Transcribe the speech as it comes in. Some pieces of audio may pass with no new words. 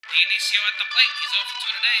Dionisio at the plate. He's over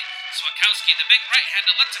 2 today. Swakowski, the big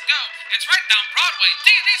right-hander, lets it go. It's right down Broadway.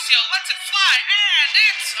 Dionisio lets it fly, and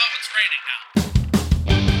it's raining now.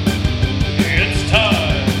 It's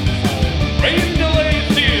time for Rain Delay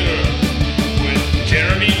Theater with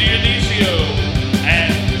Jeremy Dionisio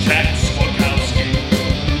and Jack Swakowski.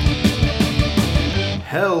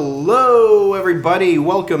 Hello, everybody.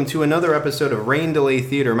 Welcome to another episode of Rain Delay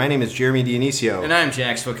Theater. My name is Jeremy Dionisio. And I'm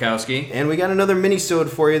Jack Swakowski. And we got another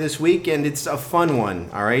mini-sode for you this week, and it's a fun one,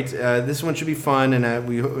 all right? This one should be fun, and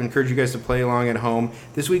we encourage you guys to play along at home.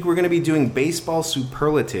 This week we're going to be doing baseball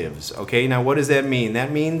superlatives, okay? Now, what does that mean?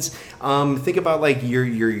 That means, think about, like, your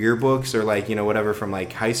yearbooks or, like, you know, whatever from,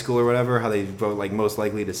 like, high school or whatever, how they vote, like, most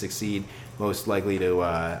likely to succeed, most likely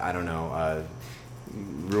to,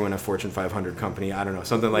 ruin a Fortune 500 company. I don't know,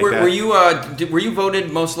 something like that. Were you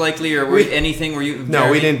voted most likely, or anything? Were you? No,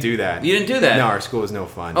 we didn't do that. You didn't do that. No, our school was no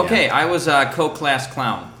fun. Okay, yeah. I was co-class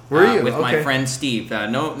clown. Were you? With my Okay. friend Steve?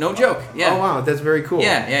 No joke. Yeah. Oh wow, that's very cool.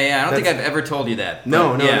 Yeah. I don't think I've ever told you that.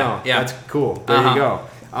 No. Yeah. That's cool. There you go.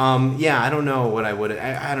 I don't know what I would.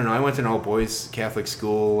 I don't know. I went to an all boys Catholic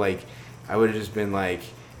school. Like, I would have just been like,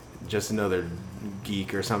 just another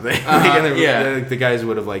geek or something. The guys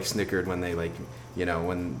would have like snickered when they like. You know,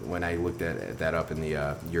 when I looked at that up in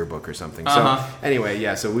the yearbook or something. So anyway,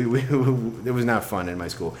 yeah. So we it was not fun in my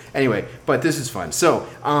school. Anyway, but this is fun. So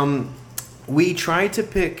we tried to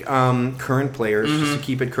pick current players just to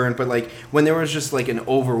keep it current. But like when there was just like an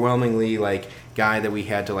overwhelmingly like guy that we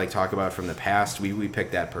had to like talk about from the past, we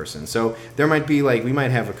picked that person. So there might be like we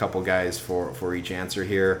might have a couple guys for each answer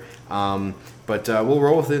here. But we'll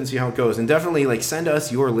roll with it and see how it goes. And definitely, like, send us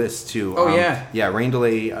your list, too. Yeah,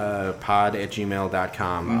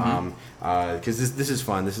 raindelaypod@gmail.com. Because this is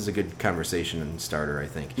fun. This is a good conversation starter, I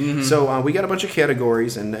think. So we got a bunch of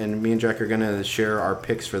categories, and me and Jack are going to share our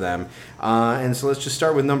picks for them. And so let's just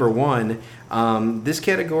start with number one. This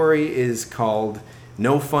category is called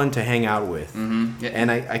No Fun to Hang Out With. Yeah. And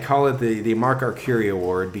I call it the Mark Arcuri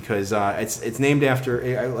Award because it's named after,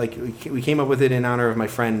 we came up with it in honor of my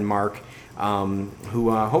friend Mark, who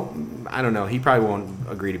I don't know, he probably won't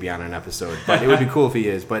agree to be on an episode, but it would be cool if he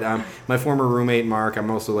is. But my former roommate Mark, I'm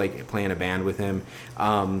also like playing a band with him.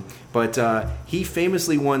 But he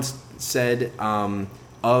famously once said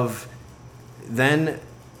of then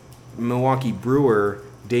Milwaukee Brewer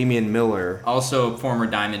Damian Miller, also former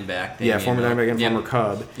Diamondback. Former Diamondback and former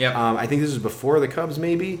Cub. Yep. I think this was before the Cubs,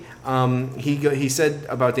 maybe. He said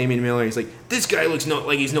about Damian Miller, he's like, this guy looks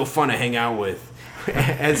like he's no fun to hang out with.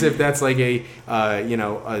 As if that's like a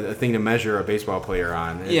thing to measure a baseball player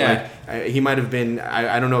on. Yeah. Like, he might have been.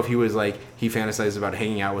 I don't know if he was like he fantasized about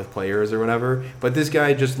hanging out with players or whatever. But this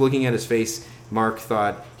guy, just looking at his face, Mark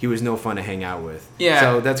thought he was no fun to hang out with. Yeah.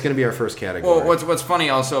 So that's going to be our first category. Well, what's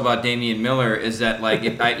funny also about Damian Miller is that like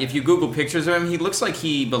if you Google pictures of him, he looks like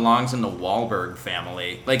he belongs in the Wahlberg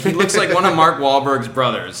family. Like he looks like one of Mark Wahlberg's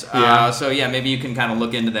brothers. Yeah. So maybe you can kind of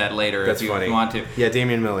look into that later if you want to. Yeah,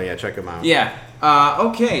 Damian Miller. Yeah, check him out. Yeah.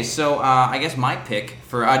 Okay, so I guess my pick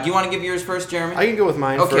for... do you want to give yours first, Jeremy? I can go with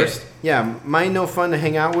mine first. Yeah, mine no fun to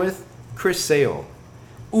hang out with, Chris Sale.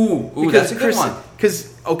 Ooh, that's a good one.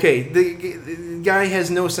 Because, okay, the guy has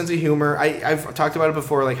no sense of humor. I've talked about it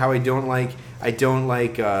before, like how I don't like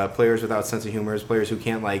players without sense of humor, players who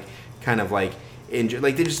can't like kind of like... they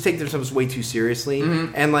just take themselves way too seriously.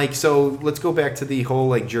 And like, so let's go back to the whole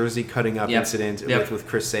like jersey cutting up incident with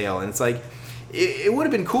Chris Sale. And it's like... It would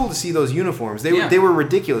have been cool to see those uniforms. They were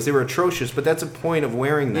ridiculous. They were atrocious, but that's a point of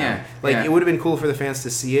wearing them. It would have been cool for the fans to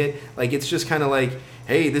see it. Like, it's just kind of like,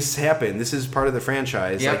 hey, this happened. This is part of the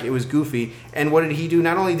franchise. Like, it was goofy. And what did he do?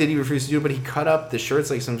 Not only did he refuse to do it, but he cut up the shirts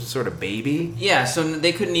like some sort of baby. Yeah, so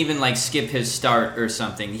they couldn't even, like, skip his start or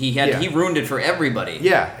something. He ruined it for everybody.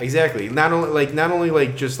 Yeah, exactly. Not only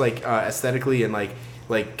just aesthetically and, like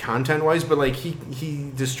content-wise, but, like, he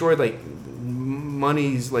destroyed, like,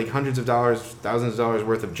 money's like hundreds of dollars, thousands of dollars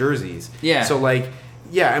worth of jerseys. Yeah. So like,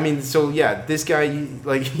 this guy,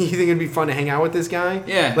 like, you think it'd be fun to hang out with this guy?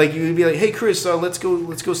 Yeah. Like you'd be like, hey Chris, let's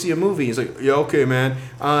go see a movie. He's like, yeah, okay, man.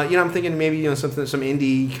 I'm thinking maybe some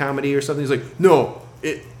indie comedy or something. He's like, no,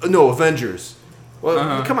 Avengers.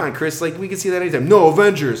 Well, come on, Chris. Like we can see that anytime. No,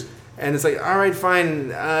 Avengers. And it's like, all right, fine.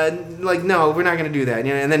 No, we're not going to do that.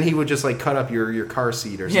 You know? And then he would just like cut up your car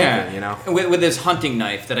seat or something. You know, with his hunting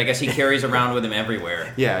knife that I guess he carries around with him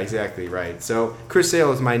everywhere. Yeah, exactly right. So Chris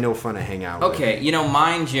Sale is my no fun to hang out with. Okay,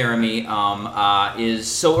 mine, Jeremy,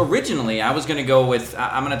 is so originally I was going to go with.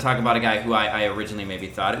 I'm going to talk about a guy who I originally maybe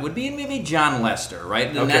thought it would be maybe John Lester, right?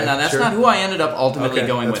 Okay, now that's not who I ended up ultimately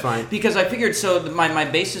going with. Fine. Because I figured my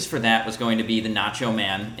basis for that was going to be the Nacho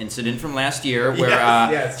Man incident from last year, where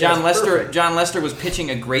John Lester Lester was pitching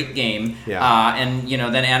a great game, and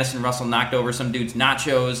then Addison Russell knocked over some dude's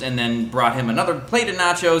nachos, and then brought him another plate of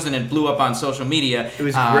nachos, and it blew up on social media. It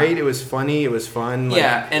was great. It was funny. It was fun.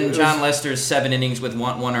 And John Lester's 7 innings with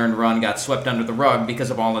one earned run got swept under the rug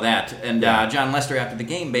because of all of that. And John Lester, after the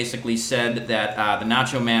game, basically said that the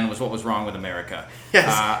Nacho Man was what was wrong with America.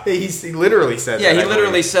 Yes, he literally said that. Yeah, he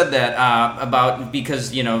literally said that about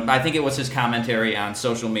because I think it was his commentary on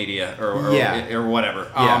social media or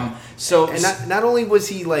whatever. And not only was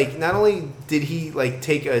he not only did he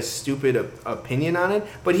take a stupid opinion on it,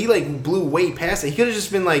 but he blew way past it. He could have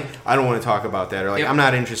just been like, I don't want to talk about that, or I'm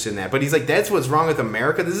not interested in that. But he's like, that's what's wrong with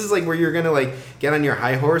America. This is where you're gonna get on your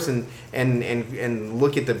high horse and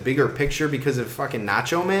look at the bigger picture because of fucking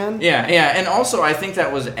Nacho Man. Yeah, and also I think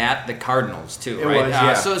that was at the Cardinals too, right?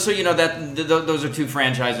 So those are two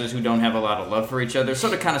franchises who don't have a lot of love for each other.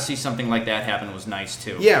 So to kind of see something like that happen was nice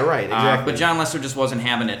too. Yeah, right, exactly. But John Lester just wasn't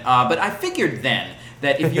having it. But I figured then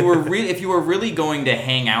that if you were really going to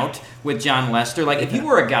hang out with John Lester, if you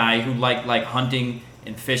were a guy who liked hunting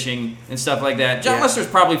and fishing and stuff like that, John Lester's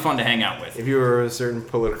probably fun to hang out with. If you were a certain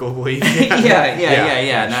political belief.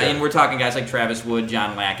 Yeah. Now, and we're talking guys like Travis Wood,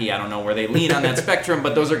 John Lackey. I don't know where they lean on that spectrum,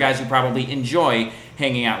 but those are guys who probably enjoy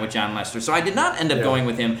hanging out with John Lester. So I did not end up going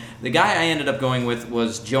with him. The guy I ended up going with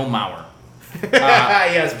was Joe Mauer.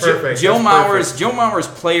 Yes, perfect. Joe Mauer's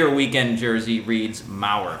Player Weekend jersey reads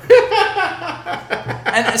Mauer.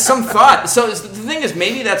 And some thought. So the thing is,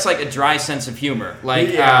 maybe that's a dry sense of humor.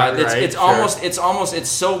 It's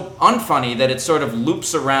so unfunny that it sort of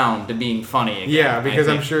loops around to being funny again. Yeah, because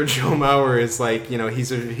I'm sure Joe Mauer is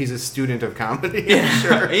he's a student of comedy. I'm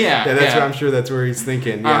sure. I'm sure that's where he's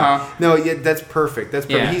thinking. Yeah. No, that's perfect. That's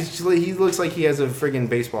perfect. Yeah. He looks like he has a friggin'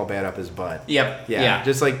 baseball bat up his butt. Yep. Yeah.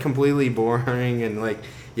 Just completely boring and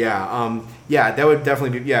that would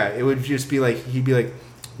definitely be it would just be he'd be like,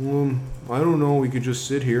 I don't know, we could just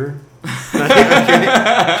sit here.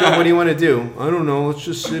 Joe, what do you want to do? I don't know, let's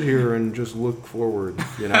just sit here and just look forward,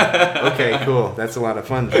 Okay, cool, that's a lot of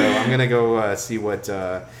fun, Joe. I'm gonna go see what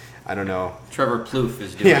I don't know, Trevor Plouffe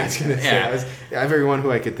is doing. Yeah, I was gonna say everyone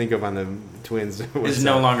who I could think of on the Twins is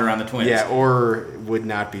no longer on the Twins. Yeah, or would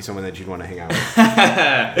not be someone that you'd want to hang out with.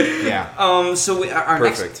 Yeah. So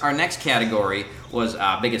our next category was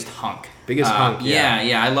biggest hunk. Biggest hunk.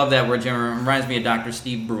 Yeah. I love that word. It reminds me of Dr.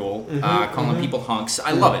 Steve Brule, calling people hunks.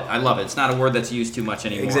 I love it. It's not a word that's used too much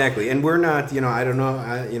anymore. Exactly. And we're not. I don't know.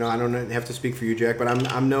 I don't have to speak for you, Jack. But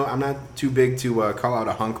I'm not too big to call out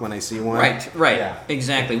a hunk when I see one. Right. Yeah.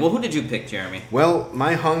 Exactly. Well, who did you pick, Jeremy? Well,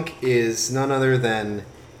 my hunk is none other than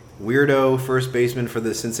weirdo first baseman for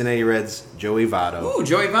the Cincinnati Reds, Joey Votto. Ooh,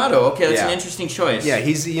 Joey Votto. Okay, that's an interesting choice. Yeah,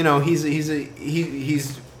 he's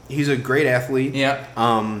a great athlete. Yeah.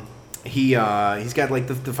 He's got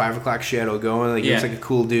the 5 o'clock shadow going. He looks like a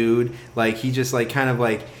cool dude. He just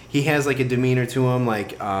he has a demeanor to him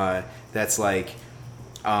that's kind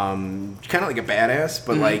of like a badass,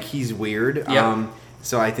 but he's weird. Yep.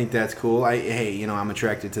 So I think that's cool. I'm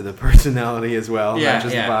attracted to the personality as well, not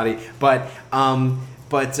just the body. But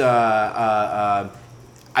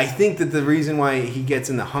I think that the reason why he gets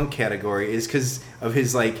in the hunk category is because of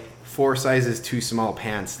his 4 sizes too small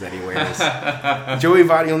pants that he wears. Joey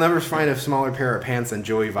Votto, you'll never find a smaller pair of pants than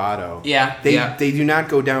Joey Votto. Yeah. They do not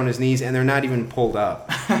go down his knees, and they're not even pulled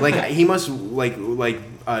up. He must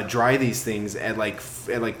dry these things at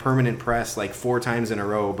permanent press 4 times in a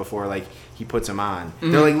row before he puts them on.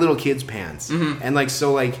 Mm-hmm. They're little kids' pants, and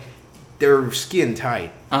they're skin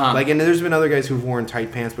tight. And there's been other guys who've worn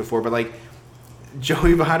tight pants before, but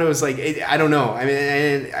Joey Votto is I don't know. I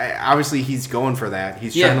mean, obviously he's going for that.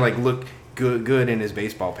 He's trying to look good in his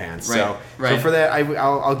baseball pants. Right. So for that,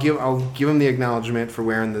 I'll give him the acknowledgement for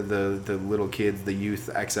wearing the little kids, the youth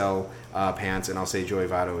XL pants, and I'll say Joey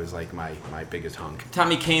Votto is my biggest hunk.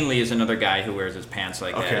 Tommy Kahnle is another guy who wears his pants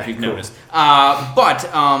like that, if you've noticed. But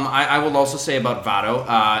I will also say about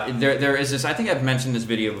Votto, there is this, I think I've mentioned this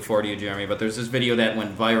video before to you, Jeremy, but there's this video that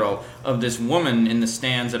went viral of this woman in the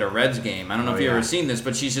stands at a Reds game. I don't know if you've ever seen this,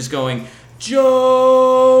 but she's just going,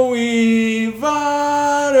 Joey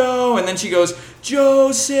Votto, and then she goes,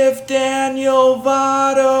 Joseph Daniel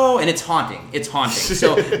Votto, and it's haunting.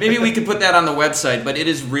 So maybe we could put that on the website, but it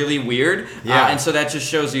is really weird. And so that just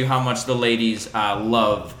shows you how much the ladies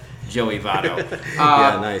love Joey Votto.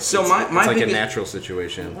 Nice. So it's my like biggest, a natural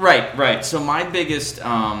situation. Right. So my biggest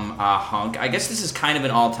hunk, I guess this is kind of an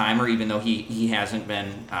all-timer, even though he hasn't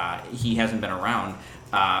been around.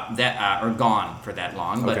 that are gone for that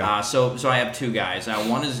long. But Okay. so I have two guys.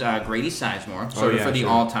 One is Grady Sizemore, sort of for the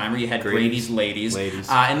all-timer. You had Grady's Ladies.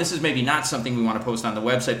 And this is maybe not something we want to post on the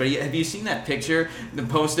website, but have you seen that picture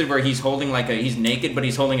posted where he's holding he's naked, but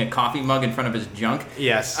he's holding a coffee mug in front of his junk?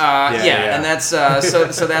 Yes. And that's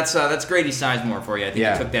so that's Grady Sizemore for you. I think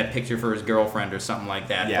Yeah. he took that picture for his girlfriend or something like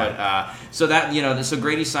that. Yeah. But so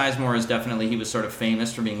Grady Sizemore is definitely, he was sort of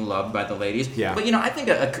famous for being loved by the ladies. Yeah. But I think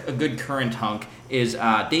a good current hunk is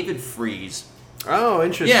David Freese. Oh,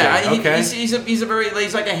 interesting. Yeah, okay.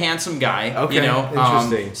 he's like a handsome guy. Okay,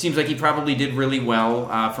 interesting. Seems like he probably did really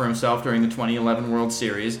well for himself during the 2011 World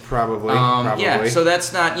Series. Probably. Yeah, so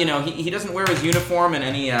that's not, he doesn't wear his uniform in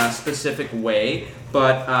any specific way,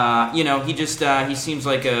 but he seems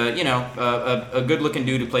like a good-looking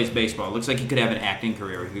dude who plays baseball. Looks like he could have an acting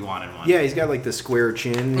career if he wanted one. Yeah, he's got like the square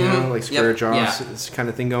chin, like square jaw, this kind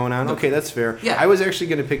of thing going on. Okay, that's fair. Yeah. I was actually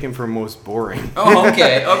going to pick him for most boring. Oh,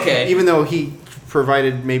 okay. Even though he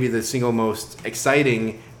provided maybe the single most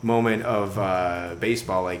exciting moment of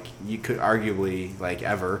baseball, like you could arguably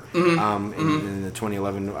ever in the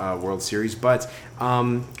 2011 World Series. But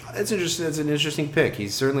it's interesting. It's an interesting pick.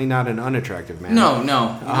 He's certainly not an unattractive man. No.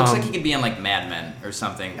 He looks like he could be on Mad Men or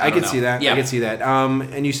something. I could don't see know. that. Yeah. I could see that.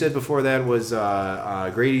 And you said before that was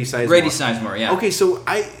Grady Sizemore. Grady Sizemore, yeah. Okay, so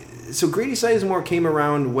Grady Sizemore came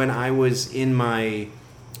around when I was in my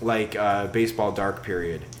baseball dark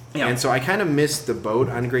period. Yeah. And so I kind of missed the boat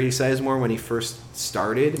on Grady Sizemore when he first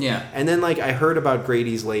started. Yeah. And then I heard about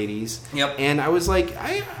Grady's Ladies. Yep. And I was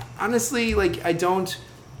I honestly I don't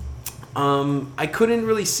I couldn't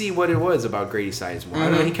really see what it was about Grady Sizemore. I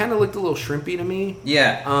don't know, he kind of looked a little shrimpy to me.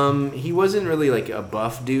 Yeah. He wasn't really a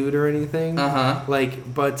buff dude or anything.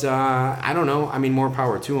 But I don't know. I mean, more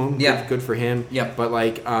power to him. Yeah. Good for him. Yep. But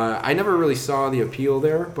I never really saw the appeal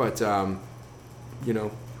there. But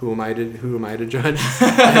who am I to judge?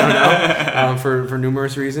 I don't know. For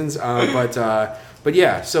numerous reasons. But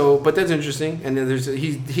yeah. But that's interesting. And then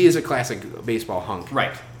he is a classic baseball hunk.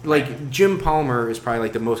 Right. Jim Palmer is probably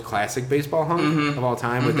the most classic baseball hunk of all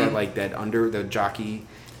time with that under the jockey.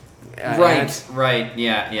 Ads. Right.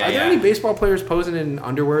 Yeah. Are there any baseball players posing in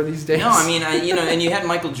underwear these days? No, I mean, and you had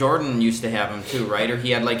Michael Jordan used to have him too, right? Or he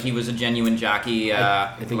had he was a genuine jockey,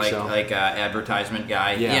 I think so. Advertisement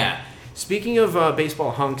guy. Yeah. Speaking of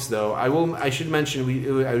baseball hunks, though, I should mention we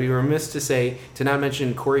were remiss to not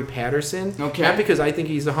mention Corey Patterson. Okay. Not because I think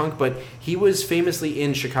he's a hunk, but he was famously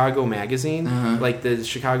in Chicago Magazine, the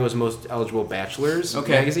Chicago's Most Eligible Bachelors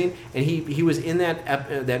magazine, and he was in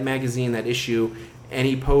that magazine, that issue, and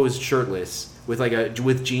he posed shirtless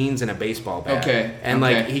with jeans and a baseball bat. Okay. And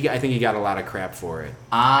I think he got a lot of crap for it.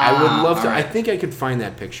 I would love to. Right. I think I could find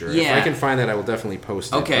that picture. Yeah. If I can find that, I will definitely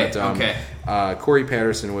post it. Okay. But, Corey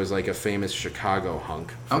Patterson was a famous Chicago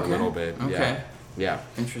hunk for a little bit. Okay. Yeah.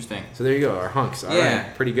 Interesting. So there you go. Our hunks. All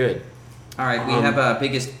right. Pretty good. All right. We have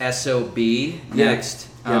biggest SOB next.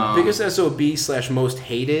 Yeah, biggest SOB / most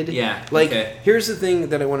hated. Yeah. Here's the thing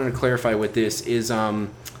that I wanted to clarify with this is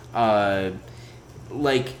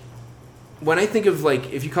when I think of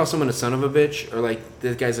if you call someone a son of a bitch or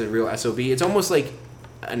this guy's a real SOB, it's almost like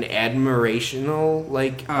an admirational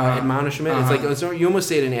admonishment. It's you almost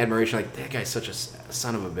say it in admiration, that guy's such a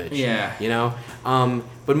son of a bitch. Yeah.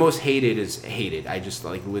 But most hated is hated. I just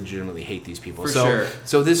legitimately hate these people. For sure.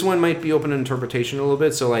 So this one might be open to interpretation a little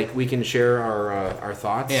bit. So we can share our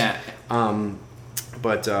thoughts. Yeah.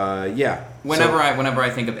 But yeah. Whenever I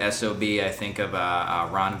think of SOB, I think of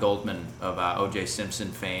Ron Goldman of O.J. Simpson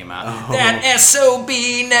fame. That SOB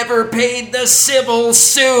never paid the civil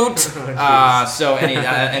suit.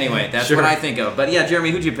 Anyway, that's what I think of. But yeah, Jeremy,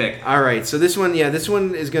 who'd you pick? All right, so this one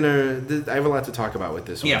is gonna. I have a lot to talk about with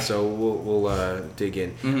this one. Yeah. So we'll dig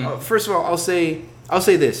in. First of all, I'll say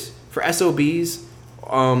this for SOBs.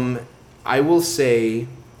 I will say.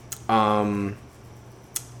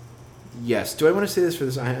 Yes. Do I want to say this for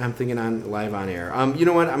this? I'm thinking live on air. You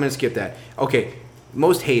know what? I'm gonna skip that. Okay.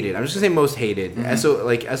 Most hated. I'm just gonna say most hated.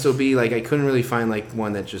 SOB. I couldn't really find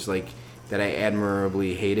one that just that I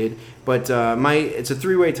admirably hated. But it's a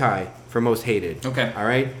 3-way tie for most hated. Okay. All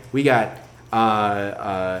right. We got.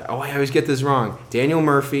 I always get this wrong. Daniel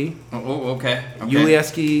Murphy. Oh, okay.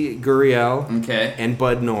 Yulieski Gurriel. Okay. And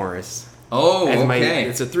Bud Norris. Oh, okay.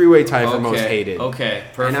 It's a 3-way tie for most hated. Okay.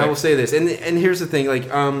 Perfect. And I will say this. And here's the thing.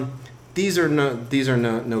 These are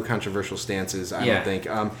no controversial stances. I don't think.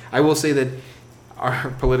 I will say that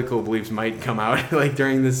our political beliefs might come out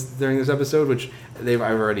during this episode, which I've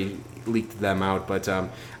already leaked them out, but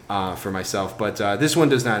for myself. But this one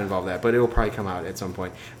does not involve that, but it will probably come out at some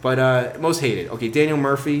point. But most hated. Okay, Daniel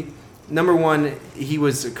Murphy, number one. He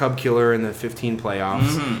was a Cub killer in the 15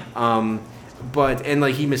 playoffs. and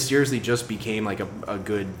like he mysteriously just became like a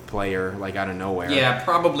good player like out of nowhere. Yeah,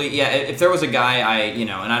 probably. Yeah, if there was a guy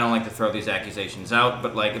and I don't like to throw these accusations out,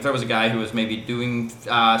 but like if there was a guy who was maybe doing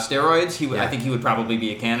steroids, I think he would probably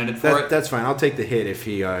be a candidate for it. That's fine. I'll take the hit if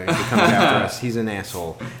he comes after us. He's an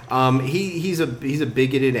asshole. He's a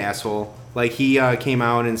bigoted asshole. Like he came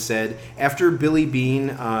out and said after Billy Bean,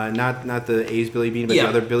 not the A's Billy Bean, but the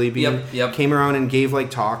other Billy Bean, came around and gave like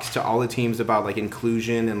talks to all the teams about like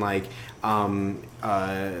inclusion and like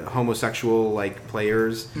homosexual like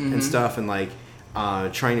players and stuff, and like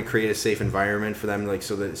trying to create a safe environment for them, like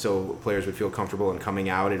so players would feel comfortable in coming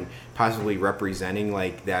out and possibly representing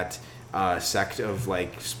like that sect of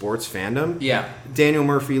like sports fandom. Yeah, Daniel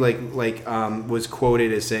Murphy was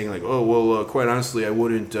quoted as saying like, "Oh well, quite honestly, I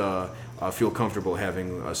wouldn't feel comfortable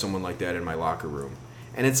having someone like that in my locker room."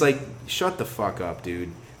 And it's like, shut the fuck up,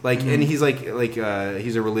 dude. Like, and he's like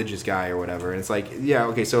he's a religious guy or whatever. And it's like, yeah,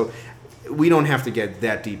 okay, so we don't have to get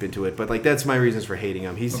that deep into it, but like that's my reasons for hating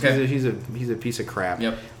him. He's a piece of crap.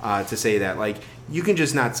 To say that, like, you can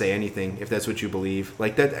just not say anything if that's what you believe.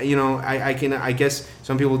 Like that, I guess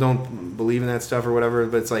some people don't believe in that stuff or whatever,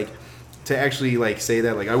 but it's like to actually like say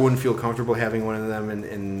that, like, I wouldn't feel comfortable having one of them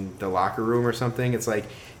in the locker room or something. It's like,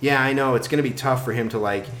 yeah, I know it's gonna be tough for him to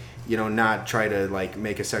like, not try to like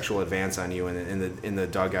make a sexual advance on you in the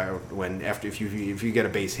dugout if you get a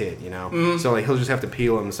base hit, So like he'll just have to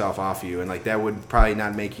peel himself off you, and like that would probably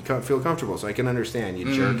not make you feel comfortable. So I can understand,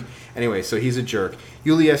 you jerk. Anyway, so he's a jerk.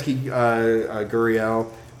 Yulieski Gurriel,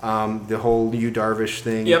 the whole Yu Darvish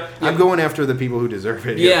thing. Yep. I'm going after the people who deserve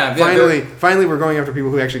it. Yeah. Finally, we're going after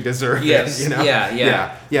people who actually deserve it.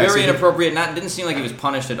 Yeah. Very inappropriate. Didn't seem like he was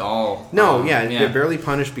punished at all. No. They're barely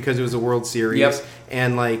punished because it was a World Series. Yep.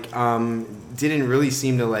 And like didn't really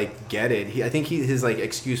seem to like get it. I think his like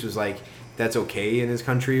excuse was like that's okay in his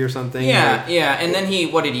country or something. Yeah. And then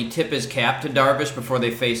he tip his cap to Darvish before they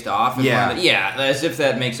faced off? As if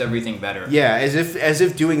that makes everything better. Yeah, as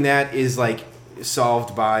if doing that is like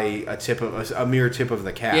solved by a mere tip of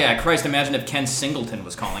the cap. Yeah, Christ, imagine if Ken Singleton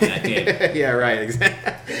was calling that game. Yeah, right.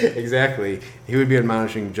 Exactly. He would be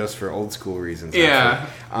admonishing just for old school reasons. Yeah.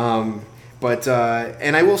 But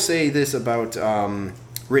and I will say this about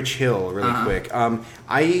Rich Hill really quick.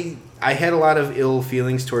 I had a lot of ill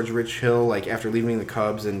feelings towards Rich Hill, like after leaving the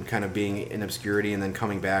Cubs and kind of being in obscurity and then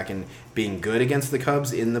coming back and being good against the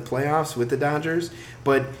Cubs in the playoffs with the Dodgers.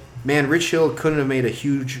 But man, Rich Hill couldn't have made a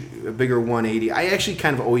bigger 180. I actually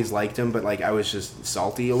kind of always liked him, but like I was just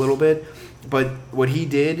salty a little bit. But what he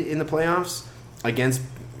did in the playoffs against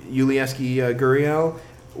Yulieski Gurriel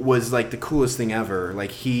was like the coolest thing ever.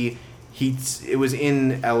 Like it was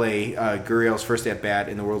in LA, Gurriel's first at bat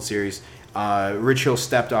in the World Series. Rich Hill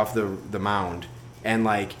stepped off the mound and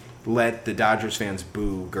like let the Dodgers fans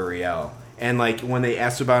boo Gurriel. And like when they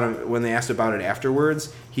asked about it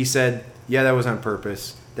afterwards, he said, "Yeah, that was on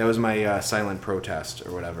purpose. That was my silent protest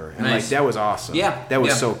or whatever." And nice. Like that was awesome. Yeah, that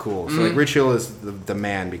was so cool. So like Rich Hill is the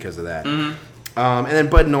man because of that. And then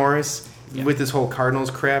Bud Norris. Yep. With this whole Cardinals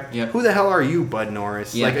crap. Yep. Who the hell are you, Bud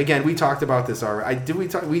Norris? Yep. Like, again, we talked about this already.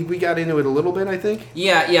 We got into it a little bit, I think?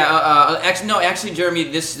 Actually, Jeremy,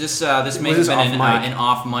 this may have been an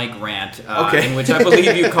off-mic rant in which I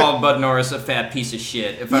believe you called Bud Norris a fat piece of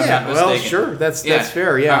shit, if I'm not mistaken. Well, sure. That's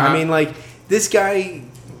fair, yeah. I mean, like, this guy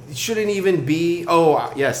shouldn't even be...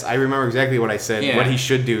 Oh, yes, I remember exactly what I said, what he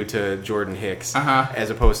should do to Jordan Hicks, as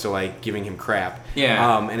opposed to, like, giving him crap.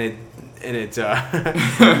 Yeah.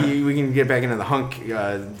 We can get back into the hunk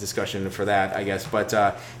discussion for that, I guess. But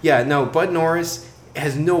Bud Norris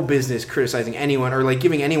has no business criticizing anyone or like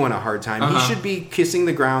giving anyone a hard time. He should be kissing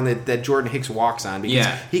the ground that Jordan Hicks walks on because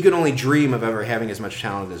he could only dream of ever having as much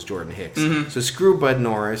talent as Jordan Hicks. So screw Bud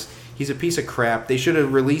Norris. He's a piece of crap. They should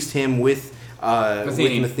have released him with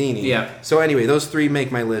Matheny. Yeah. So anyway, those three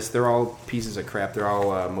make my list. They're all pieces of crap. They're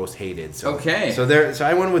all most hated. So, okay. So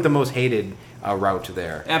I went with the most hated route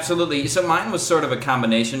there. Absolutely. So mine was sort of a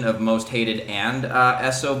combination of most hated and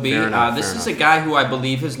SOB. This is a guy who I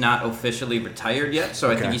believe has not officially retired yet,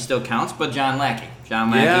 so I think he still counts, but John Lackey.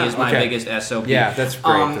 John Lackey is my biggest SOB. Yeah, that's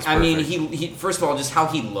great. That's I mean, he first of all, just how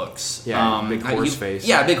he looks. Yeah, big horse face.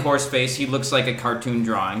 Yeah, big horse face. He looks like a cartoon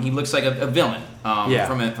drawing. He looks like a villain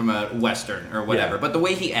from a Western or whatever. Yeah. But the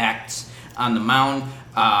way he acts on the mound,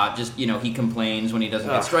 he complains when he doesn't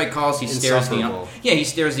get strike calls. He stares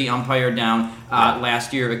the umpire down.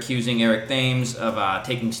 Last year, accusing Eric Thames of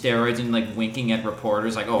taking steroids and like winking at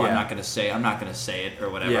reporters, like, I'm not going to say it or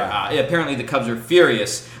whatever. Yeah. Apparently, the Cubs are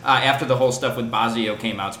furious after the whole stuff with Bosio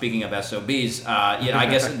came out. Speaking of SOBs, I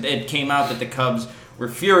guess it came out that the Cubs were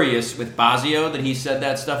furious with Bazio that he said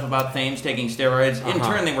that stuff about Thames taking steroids. In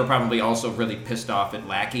turn, they were probably also really pissed off at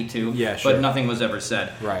Lackey too. Yeah, sure. But nothing was ever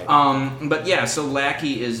said. Right. But yeah, so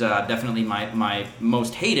Lackey is definitely my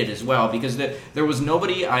most hated as well, because there was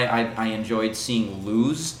nobody I enjoyed seeing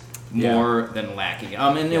lose more than Lackey.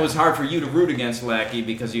 And it was hard for you to root against Lackey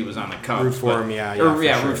because he was on the Cubs. Root for him,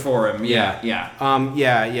 root for him, yeah.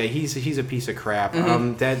 He's a piece of crap.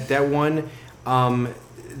 Mm-hmm.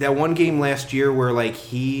 That one game last year where like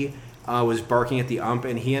he was barking at the ump,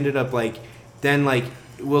 and he ended up then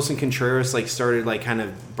Wilson Contreras started kind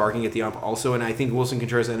of barking at the ump also, and I think Wilson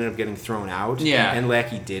Contreras ended up getting thrown out. Yeah. And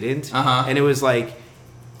Lackey didn't. Uh-huh. And it was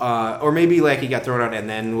or maybe Lackey got thrown out and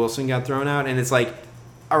then Wilson got thrown out, and it's like,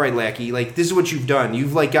 all right, Lackey, this is what you've done.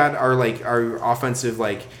 You've got our offensive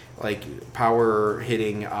power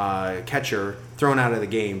hitting catcher thrown out of the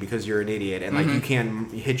game because you're an idiot and you can't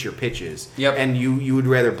hit your pitches. Yep. And you would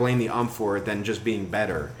rather blame the ump for it than just being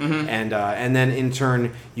better. Mm-hmm. And then in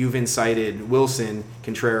turn you've incited Wilson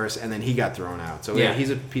Contreras, and then he got thrown out. So yeah,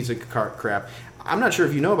 he's a piece of crap. I'm not sure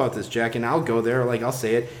if you know about this, Jack, and I'll go there. I'll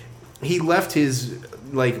say it. He left his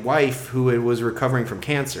wife who was recovering from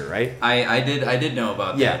cancer, right? I did know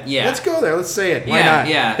about that. Yeah. Let's go there. Let's say it. Why not?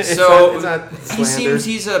 Yeah. It's So not he seems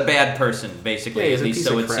he's a bad person, basically. Yeah, he's at a least piece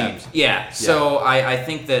so of it crap. seems. Yeah. So I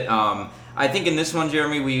think that I think in this one,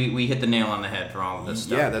 Jeremy, we hit the nail on the head for all of this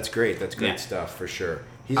stuff. Yeah, that's great. That's great Yeah. stuff for sure.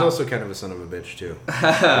 He's also kind of a son of a bitch too,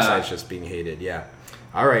 besides just being hated. Yeah.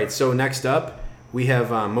 All right. So next up, we have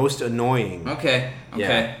most annoying. Okay.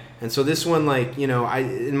 Yeah. And so this one,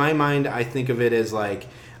 in my mind, I think of it as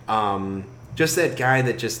just that guy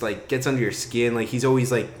that just gets under your skin. He's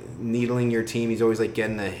always needling your team. He's always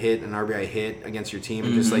getting a hit, an RBI hit against your team,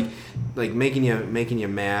 and just making you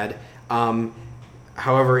mad.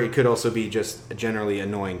 However, it could also be just a generally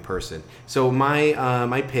annoying person. So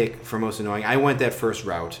my pick for most annoying, I went that first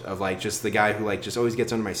route of just the guy who just always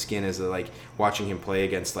gets under my skin as watching him play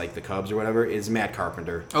against the Cubs or whatever, is Matt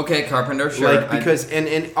Carpenter. Okay, Carpenter, sure. Because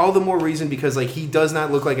and all the more reason because he does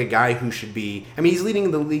not look like a guy who should be. I mean, he's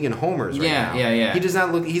leading the league in homers right now. Yeah. He does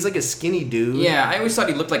not look. He's a skinny dude. Yeah, I always thought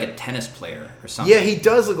he looked like a tennis player or something. Yeah, he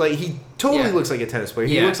does look like he totally looks like a tennis player.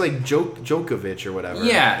 He Yeah. looks like Djokovic or whatever.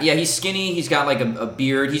 Yeah, he's skinny. He's got a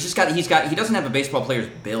beard. He doesn't have a baseball player's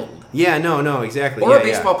build. Yeah, no, exactly. Or a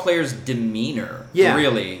baseball player's demeanor. Yeah,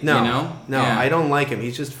 really. No, Yeah. I don't like him.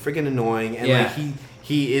 He's just freaking annoying, and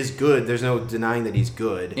he is good. There's no denying that he's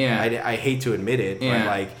good. Yeah. I hate to admit it, Yeah.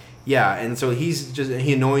 but and so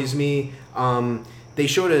he annoys me. They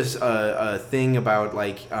showed us a thing about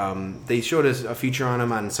they showed us a feature on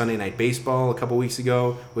him on Sunday Night Baseball a couple weeks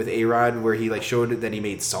ago with A-Rod where he showed that he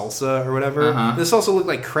made salsa or whatever. Uh-huh. The salsa looked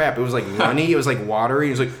like crap. It was runny. It was watery.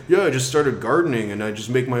 He was I just started gardening and I just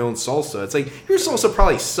make my own salsa. It's your salsa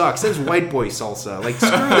probably sucks. That's white boy salsa. Screw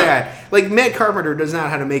that. Matt Carpenter does not know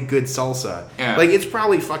how to make good salsa. Yeah. It's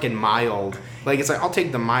probably fucking mild. I'll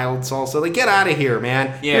take the mild salsa. Get out of here,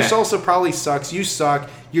 man. Yeah. Your salsa probably sucks. You suck.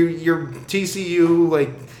 Your TCU,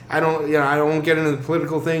 I don't get into the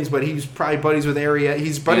political things, but he's probably buddies with Arrieta.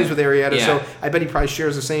 He's buddies with Arrieta, so I bet he probably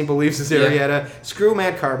shares the same beliefs as Arrieta. Screw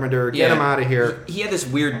Matt Carpenter. Get him out of here. He had this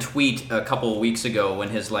weird tweet a couple of weeks ago when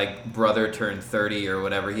his brother turned 30 or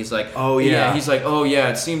whatever. He's like, oh yeah. He's like, oh yeah.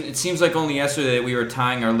 It seems like only yesterday that we were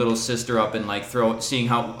tying our little sister up and seeing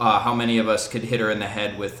how many of us could hit her in the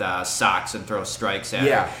head with socks and throw strikes at her.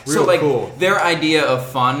 Yeah, real cool. Their idea of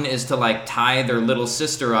fun is to tie their little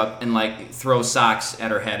sister up and throw socks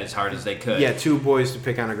at her head as hard as they could. Yeah, two boys to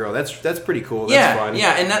pick on a girl. That's pretty cool. That's fun.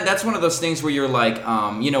 Yeah, and that's one of those things where you're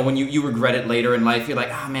when you regret it later in life, you're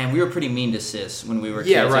like, oh man, we were pretty mean to sis when we were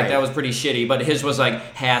kids. Yeah, right. That was pretty shitty. But his was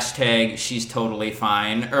hashtag she's totally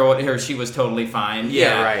fine or she was totally fine.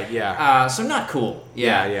 Yeah, right. Yeah. So not cool.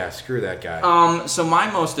 Yeah. Screw that guy. So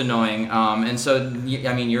my most annoying, and so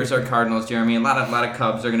I mean yours are Cardinals, Jeremy. A lot of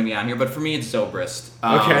Cubs are going to be on here, but for me it's Zobrist.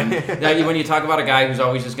 Okay. When you talk about a guy who's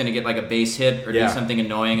always just going to get a base hit or do something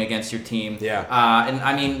annoying against your team. Yeah. And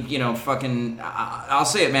I mean, I'll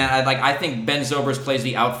say it, man. I think Ben Zobrist plays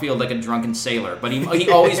the outfield like a drunken sailor, but he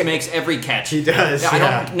always makes every catch. He does. I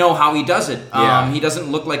don't know how he does it. Yeah. He doesn't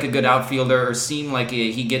look like a good outfielder or seem like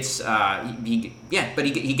he gets. But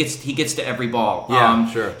he gets to every ball. Yeah,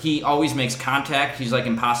 sure. He always makes contact. He's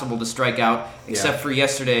impossible to strike out, except for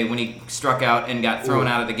yesterday when he struck out and got thrown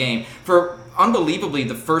out of the game for unbelievably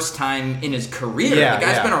the first time in his career. Yeah, the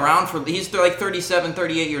guy's been around he's 37,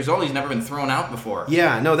 38 years old. He's never been thrown out before.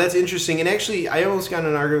 Yeah, no, that's interesting. And actually, I almost got in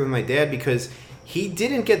an argument with my dad because he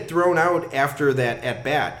didn't get thrown out after that at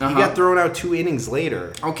bat. He got thrown out 2 innings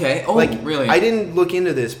later. Okay. Oh, like, really? I didn't look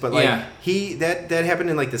into this, but like that happened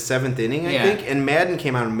in like the 7th inning, I think, and Madden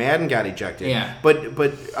came out and Madden got ejected. Yeah. But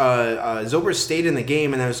Zobrist stayed in the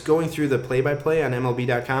game, and I was going through the play-by-play on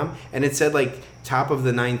MLB.com, and it said like top of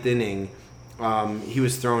the 9th inning, he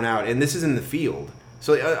was thrown out, and this is in the field.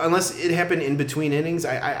 So unless it happened in between innings,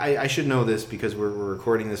 I should know this because we're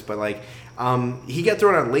recording this, but like he got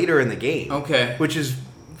thrown out later in the game. Okay. Which is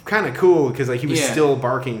kind of cool because like he was still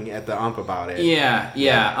barking at the ump about it.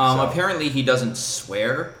 So. Apparently he doesn't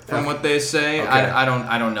swear from what they say. Okay.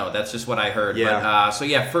 I don't know. That's just what I heard. Yeah.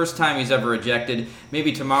 But, first time he's ever ejected.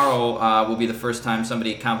 Maybe tomorrow will be the first time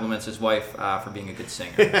somebody compliments his wife for being a good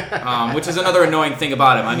singer, which is another annoying thing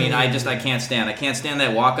about him. I mean, I can't stand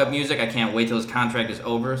that walk-up music. I can't wait till his contract is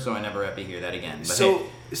over, so I never have to hear that again. But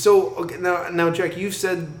So okay, now, Jack, you've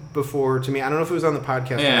said before to me, I don't know if it was on the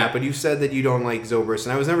podcast or not, but you said that you don't like Zobrist,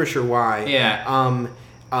 and I was never sure why. Yeah.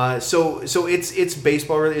 So it's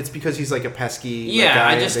baseball. It's because he's like a pesky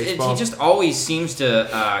guy in baseball. He just always seems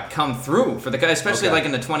to come through for the guy, especially like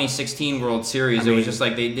in the 2016 World Series. It was just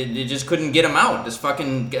like they just couldn't get him out. This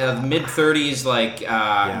fucking mid-30s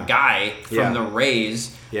guy from the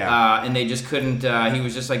Rays. Yeah. And they just couldn't. He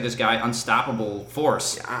was just like this guy, unstoppable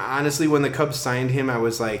force. Honestly, when the Cubs signed him, I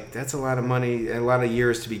was like, that's a lot of money, a lot of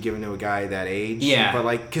years to be given to a guy that age. Yeah. But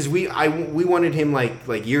like, because we wanted him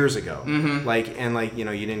like years ago,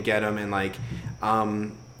 you didn't get him, and I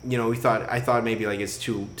thought maybe like it's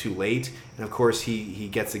too late, and of course he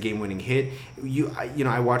gets the game-winning hit. I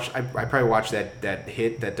probably watched that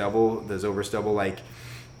hit, that double, the Zobrist double, like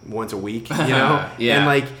once a week, and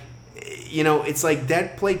like. It's like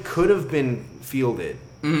that play could have been fielded.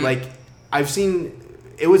 Mm-hmm. Like, I've seen...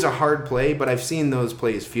 It was a hard play, but I've seen those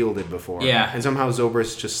plays fielded before. Yeah. And somehow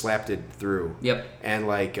Zobrist just slapped it through. Yep. And,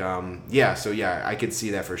 I could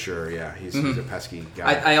see that for sure. Yeah, he's a pesky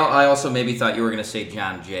guy. I also maybe thought you were going to say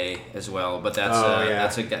John Jay as well, but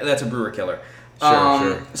that's a Brewer killer.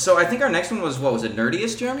 Sure. So I think our next one was, what was it,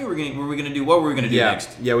 Nerdiest, Jeremy? What were we gonna do next?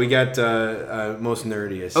 Yeah, we got most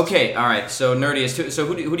Nerdiest. Okay, all right. So Nerdiest. So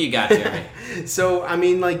who do you got, Jeremy? So I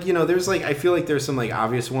mean, there's I feel like there's some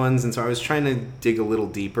obvious ones, and so I was trying to dig a little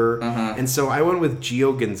deeper, and so I went with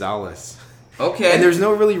Gio Gonzalez. Okay. And there's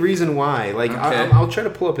no really reason why. I'll try to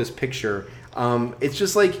pull up his picture. It's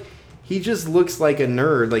just he just looks like a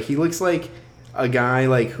nerd. He looks like a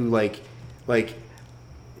guy who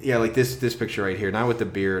yeah, like this picture right here, not with the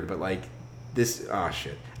beard, but this. Oh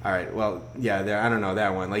shit! All right, well, yeah, I don't know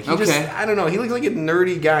that one. I don't know. He looks like a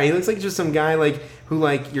nerdy guy. He looks like just some guy who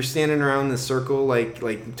you're standing around in the circle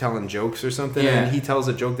like telling jokes or something, and he tells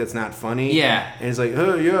a joke that's not funny. Yeah, and he's like,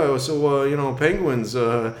 oh yeah, so Penguins, what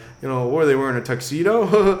are they wearing, a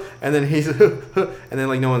tuxedo? And then he's and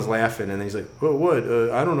then no one's laughing, and then he's like, oh what?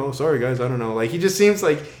 I don't know. Sorry guys, I don't know. He just seems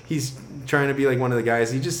like he's trying to be one of the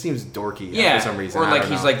guys. He just seems dorky for some reason. Or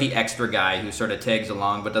he's the extra guy who sort of tags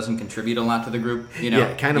along but doesn't contribute a lot to the group.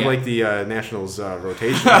 Yeah, kind of like the Nationals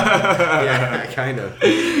rotation. Yeah, kind of.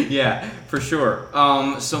 Yeah, for sure.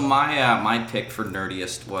 So my pick for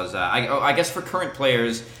Nerdiest was I guess for current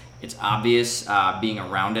players it's obvious being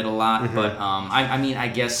around it a lot, but I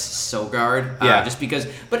guess Sogard just because.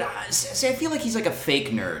 But I feel like he's like a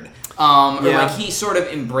fake nerd, or he sort of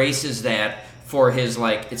embraces that. For his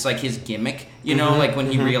it's his gimmick, when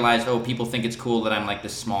he realized, people think it's cool that I'm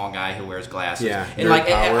this small guy who wears glasses, and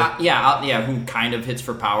who kind of hits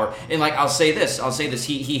for power. And I'll say this,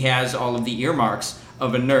 he has all of the earmarks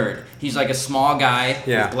of a nerd. He's a small guy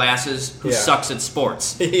with glasses who sucks at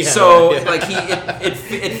sports. So it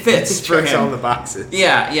fits for him. Checks all the boxes.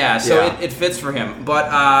 So it fits for him. But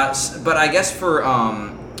I guess for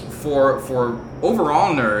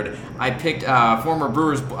overall nerd, I picked current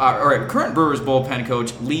Brewers bullpen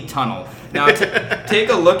coach Lee Tunnell. Now take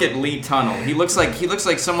a look at Lee Tunnell. He looks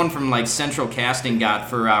like someone from Central Casting got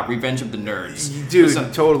for Revenge of the Nerds.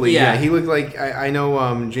 Dude, totally. Yeah, he looked like I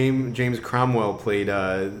know James Cromwell played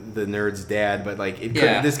the Nerd's dad, but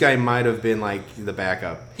this guy might have been the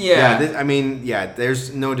backup. Yeah.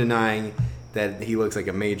 There's no denying that he looks like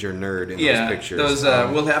a major nerd in those pictures. Those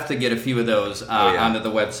we'll have to get a few of those onto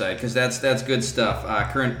the website because that's good stuff.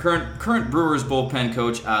 Current Brewers bullpen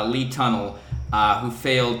coach Lee Tunnell, who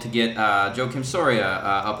failed to get Joakim Soria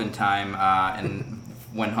up in time, and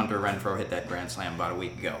when Hunter Renfroe hit that grand slam about a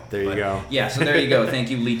week ago. There you go. Yeah, so there you go. Thank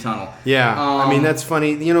you, Lee Tunnell. Yeah, that's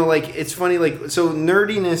funny. It's funny. So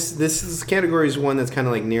nerdiness. This category is one that's kind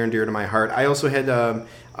of near and dear to my heart. I also had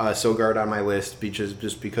Sogard on my list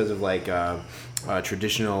just because of like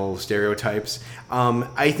traditional stereotypes.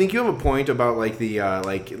 I think you have a point about like the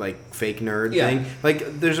like fake nerd thing.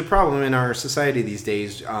 Like, there's a problem in our society these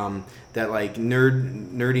days that like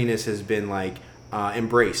nerdiness has been like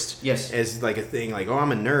embraced as like a thing, like, oh,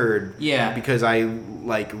 I'm a nerd because I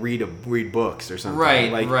like read books or something, or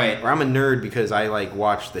I'm a nerd because I like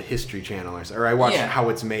watch the History Channel or I watch How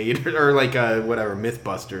It's Made or like whatever,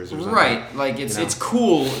 Mythbusters or something, like it's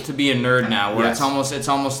cool to be a nerd now, where it's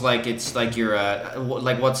almost like you're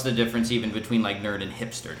like, what's the difference even between like nerd and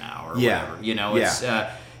hipster now or whatever,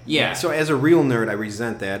 it's so as a real nerd, I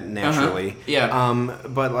resent that naturally.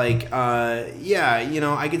 But like,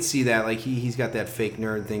 I could see that. Like, he's got that fake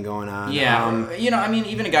nerd thing going on. I mean,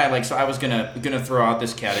 even a guy like, so I was gonna throw out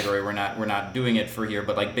this category. We're not doing it for here,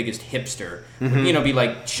 but like biggest hipster, be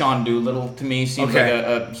like Sean Doolittle. To me, seems like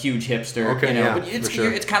a huge hipster. But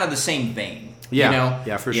it's kind of the same vein.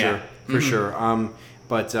 For sure. I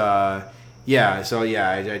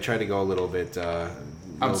try to go a little bit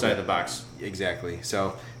outside the box. Exactly.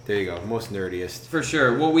 So there you go. Most nerdiest. For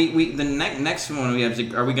sure. Well, we the next one we have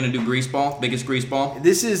is, are we going to do greaseball? Biggest greaseball?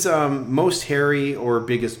 This is most hairy or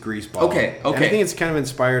biggest greaseball. Okay. And I think it's kind of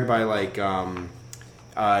inspired by like Bob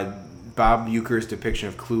Uecker's depiction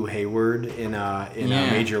of Clu Hayward in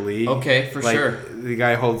Major League. Okay, for sure. The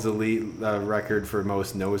guy holds the record for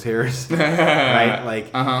most nose hairs, right?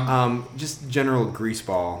 Like, just general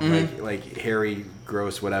greaseball, like hairy,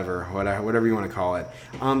 gross, whatever you want to call it.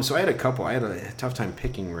 So I had a couple. I had a tough time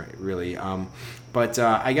picking, really. But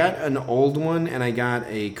I got an old one and I got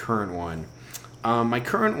a current one. My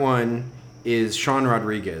current one is Sean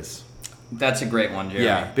Rodriguez. That's a great one, Jeremy.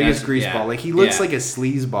 Yeah, biggest greaseball. Like, he looks like a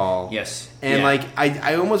sleazeball. Yes. And like,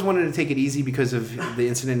 I almost wanted to take it easy because of the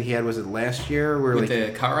incident he had. Was it last year? Where with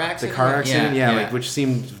like the car accident? The car accident, like, which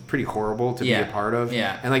seemed pretty horrible to be a part of.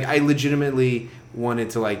 Yeah. And like, I legitimately wanted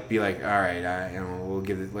to like be like, all right, we'll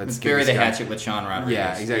give it. Let's bury the hatchet with Sean Rodriguez.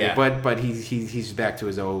 Yeah, exactly. Yeah. But he's back to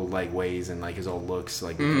his old like ways and like his old looks,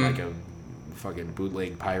 like like a fucking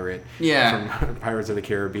bootleg pirate from Pirates of the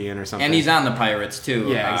Caribbean or something. And he's on the Pirates too.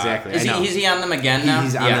 Yeah, exactly. Is he on them again now?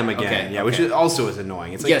 He's on them again. Okay. Which also is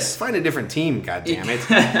annoying. It's like, find a different team, goddammit.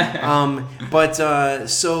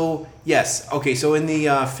 So in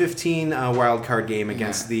the 15 wild card game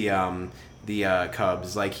against the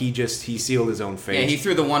Cubs, like, he sealed his own fate. Yeah, he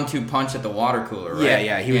threw the 1-2 punch at the water cooler, right?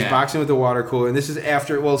 Yeah, he was boxing with the water cooler, and this is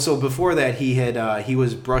after. Well, so before that, he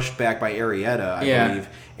was brushed back by Arrieta, I believe,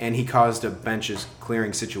 and he caused a benches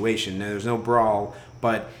clearing situation. Now, there's no brawl,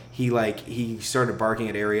 but he started barking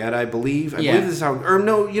at Arrieta, I believe. I believe this is how. Or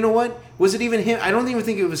no, you know what? Was it even him? I don't even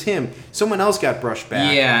think it was him. Someone else got brushed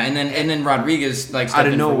back. Yeah, and then Rodriguez like out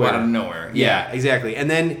of nowhere. Yeah, exactly. And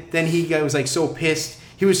then he was like so pissed.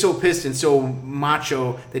 He was so pissed and so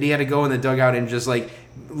macho that he had to go in the dugout and just like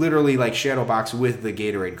literally like shadow box with the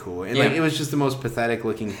Gatorade cooler. And like, it was just the most pathetic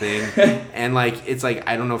looking thing. And like, it's like,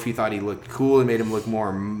 I don't know if he thought he looked cool and made him look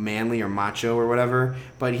more manly or macho or whatever,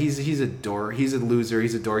 but he's a dork. He's a loser.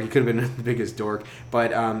 He's a dork. He could have been the biggest dork, but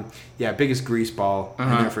biggest greaseball in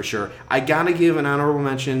there for sure. I gotta give an honorable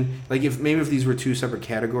mention. Like, if these were two separate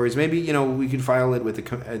categories, maybe we could file it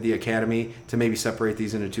with the Academy to maybe separate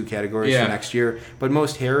these into two categories for next year. But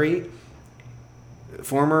most hairy,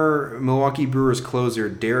 former Milwaukee Brewers closer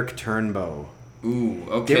Derek Turnbow. Ooh,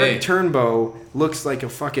 okay. Derek Turnbow looks like a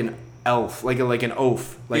fucking elf, like an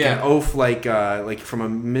oaf, an oaf, like from a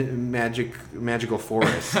magical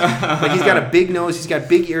forest. Like, he's got a big nose, he's got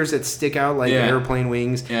big ears that stick out like airplane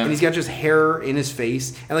wings, and he's got just hair in his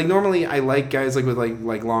face. And like, normally I like guys like with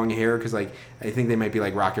like long hair because like I think they might be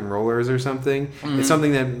like rock and rollers or something. Mm-hmm. It's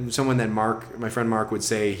something that my friend Mark would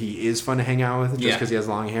say he is fun to hang out with just because he has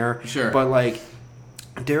long hair. Sure, but like,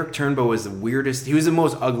 Derek Turnbow was the weirdest. He was the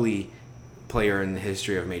most ugly player in the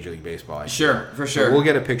history of Major League Baseball. Sure. So we'll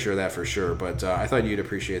get a picture of that for sure. But I thought you'd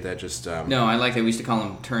appreciate that. Just no, I like that. We used to call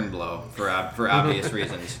him Turnblow for obvious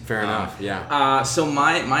reasons. Fair enough. Yeah. So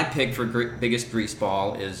my pick for biggest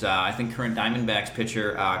greaseball is I think current Diamondbacks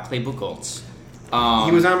pitcher Clay Buchholz.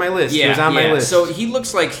 He was on my list. He was on my list. So he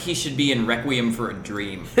looks like he should be in Requiem for a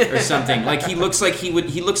Dream or something. Like, he looks like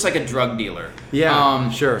he looks like a drug dealer. Yeah,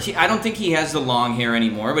 sure. I don't think he has the long hair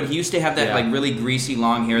anymore, but he used to have that like really greasy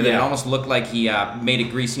long hair that it almost looked like he made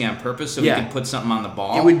it greasy on purpose so he could put something on the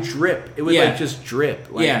ball. It would drip. It would like just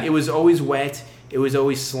drip. Like, it was always wet. It was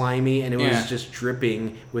always slimy, and it was just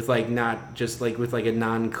dripping with like not just like with like a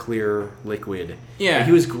non-clear liquid. Yeah, like,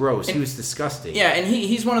 he was gross. He was disgusting. Yeah, and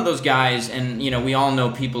he's one of those guys, and we all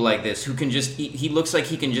know people like this who can just eat. He looks like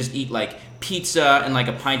he can just eat like pizza and like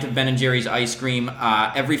a pint of Ben & Jerry's ice cream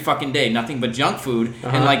every fucking day, nothing but junk food,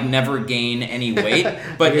 and like never gain any weight.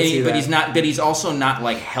 But he's also not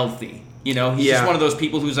like healthy. You know, he's just one of those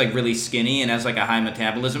people who's like really skinny and has like a high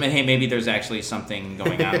metabolism. And hey, maybe there's actually something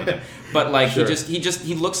going on with him. But like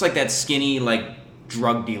he looks like that skinny like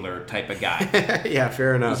drug dealer type of guy. Yeah,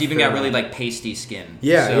 fair enough. He's even got really like pasty skin.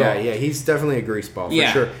 Yeah. He's definitely a greaseball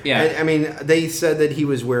for sure. Yeah. I mean, they said that he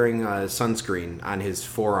was wearing sunscreen on his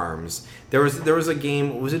forearms. There was a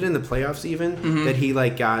game. Was it in the playoffs even that he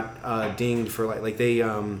like got dinged for like they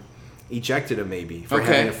ejected him maybe for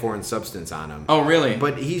having a foreign substance on him. Oh, really?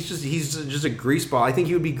 But he's just a greaseball. I think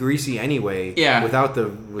he would be greasy anyway. Yeah. Without the.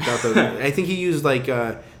 I think he used like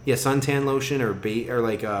suntan lotion or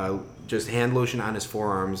just hand lotion on his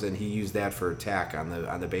forearms, and he used that for attack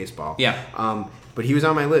on the baseball. Yeah. But he was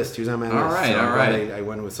on my list. All right. I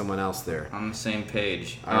went with someone else there. On the same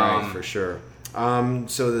page. All right, for sure.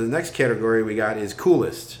 So the next category we got is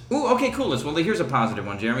coolest. Ooh, okay, coolest. Well, here's a positive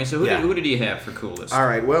one, Jeremy. So who did you have for coolest? All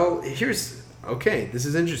right. Well, this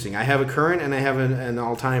is interesting. I have a current and I have an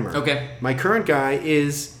all-timer. Okay. My current guy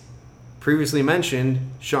is previously mentioned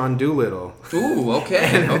Sean Doolittle. Ooh,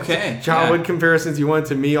 okay. Childhood comparisons you want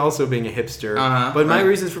to me also being a hipster. But my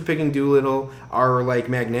reasons for picking Doolittle are like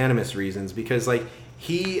magnanimous reasons because like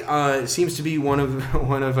he seems to be one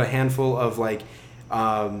of a handful of like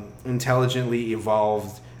intelligently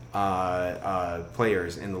evolved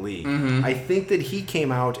players in the league. I think that he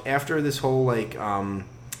came out after this whole like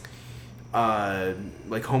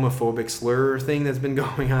homophobic slur thing that's been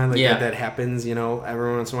going on, that happens, you know,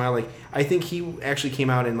 every once in a while. Like, I think he actually came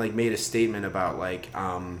out and like made a statement about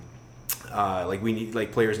we need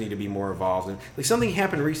players need to be more involved, and like something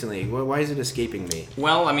happened recently. Why is it escaping me?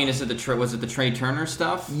 Well, I mean, was it the Trey Turner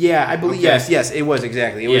stuff? Yeah, I believe yes, it was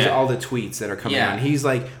exactly. It was all the tweets that are coming on. He's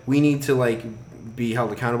like, we need to like be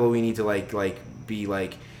held accountable. We need to like be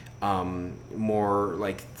like more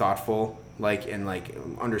like thoughtful. And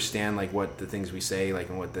understand like what the things we say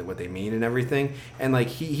and what they mean and everything, and like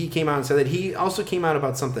he came out and said that. He also came out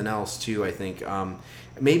about something else too, I think,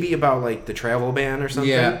 maybe about like the travel ban or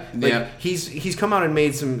something. He's come out and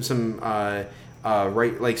made some some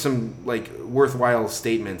worthwhile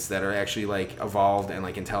statements that are actually like evolved and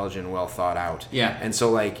like intelligent and well thought out. And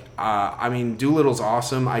so I mean, Doolittle's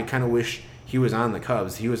awesome. I kind of wish he was on the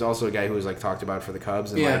Cubs. He was also a guy who was like talked about for the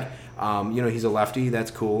Cubs, and he's a lefty. That's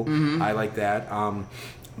cool. I like that. I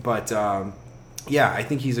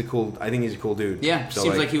think he's a cool dude. Yeah, so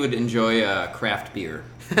seems like he would enjoy craft beer.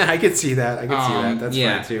 I could see that. That's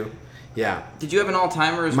fine too. Yeah. Did you have an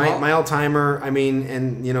all-timer as well? My all-timer, I mean,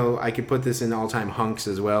 and you know, I could put this in all-time hunks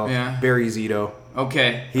as well. Yeah. Barry Zito.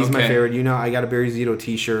 Okay. He's my favorite. You know, I got a Barry Zito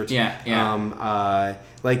t-shirt. Yeah.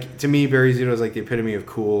 Like to me, Barry Zito is like the epitome of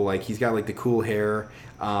cool. Like he's got like the cool hair.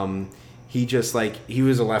 He just like he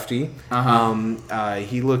was a lefty.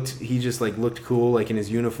 He just like looked cool like in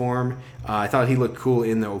his uniform. I thought he looked cool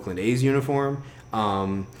in the Oakland A's uniform.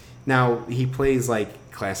 Now he plays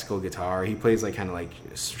like classical guitar. He plays like kind of like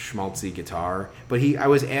schmaltzy guitar. But I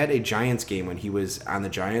was at a Giants game when he was on the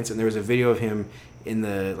Giants, and there was a video of him in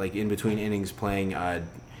the like in between innings playing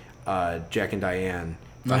Jack and Diane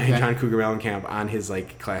by John Cougar Mellencamp on his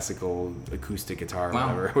like classical acoustic guitar or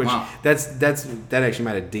whatever. Which that actually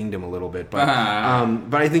might have dinged him a little bit, but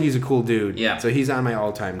I think he's a cool dude. Yeah. So he's on my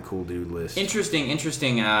all-time cool dude list. Interesting.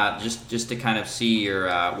 Just to kind of see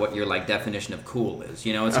your what your like definition of cool is.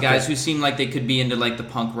 You know, it's guys who seem like they could be into like the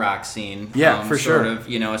punk rock scene. Yeah, for sure. Sort of,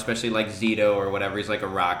 you know, especially like Zito or whatever. He's like a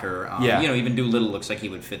rocker. You know, even Doolittle looks like he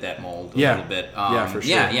would fit that mold a little bit. For sure.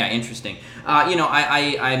 Yeah. Interesting. You know,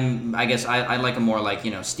 I guess I like a more like,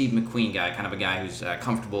 you know, Steve McQueen guy, kind of a guy who's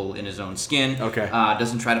comfortable in his own skin.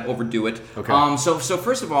 Doesn't try to overdo it. So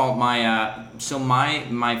first of all, my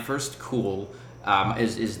first cool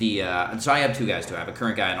is the so I have two guys too. I have a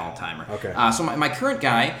current guy and an all-timer. So my current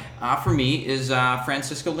guy for me is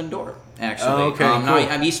Francisco Lindor. Actually, cool.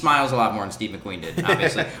 Now he smiles a lot more than Steve McQueen did,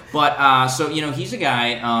 obviously. But so you know, he's a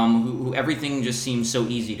guy who everything just seems so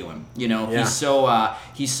easy to him. You know,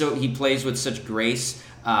 he plays with such grace.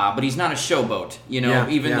 But he's not a showboat, you know,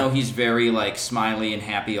 even though he's very, like, smiley and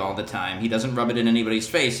happy all the time. He doesn't rub it in anybody's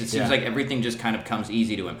face. It seems like everything just kind of comes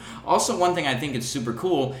easy to him. Also, one thing I think is super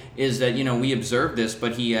cool is that, you know, we observe this,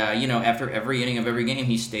 but he, you know, after every inning of every game,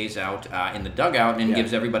 he stays out in the dugout and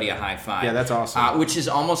gives everybody a high five. Yeah, that's awesome. Which is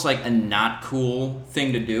almost like a not cool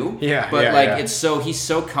thing to do. But, he's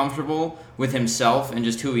so comfortable with himself and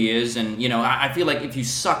just who he is. And, you know, I feel like if you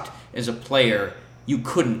sucked as a player, you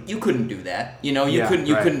couldn't do that. You know, you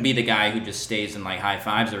couldn't be the guy who just stays and like high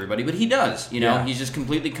fives everybody, but he does. You know, he's just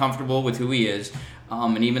completely comfortable with who he is.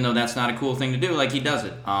 And even though that's not a cool thing to do, like he does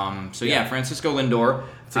it. So Francisco Lindor.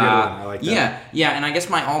 It's a good one. I like that. Yeah, and I guess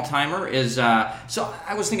my all-timer is... so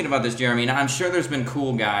I was thinking about this, Jeremy, and I'm sure there's been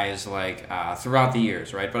cool guys like throughout the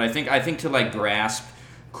years, right? But I think to like grasp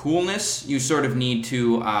coolness, you sort of need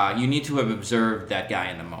to have observed that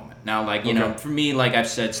guy in the moment. Now, like, you know, for me, like I've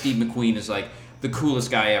said, Steve McQueen is like the coolest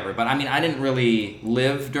guy ever. But I mean, I didn't really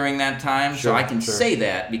live during that time, so I can say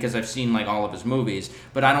that because I've seen like all of his movies.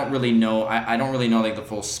 But I don't really know. I don't really know like the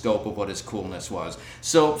full scope of what his coolness was.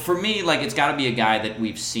 So for me, like it's got to be a guy that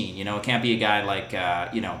we've seen. You know, it can't be a guy like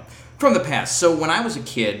you know, from the past. So when I was a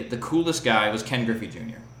kid, the coolest guy was Ken Griffey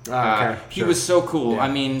Jr. He was so cool. I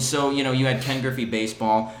mean, so you know, you had Ken Griffey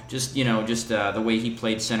baseball, just the way he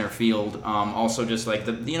played center field. Also, just like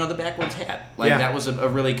the backwards hat, like that was a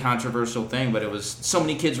really controversial thing, but it was so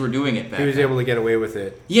many kids were doing it back then. He was able to get away with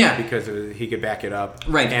it, because he could back it up,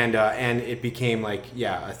 right? And it became like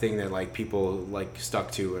a thing that like people like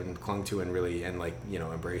stuck to and clung to and really and like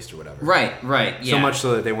embraced or whatever. Right. Yeah. So much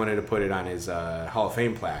so that they wanted to put it on his Hall of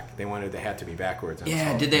Fame plaque. They wanted the hat to be backwards.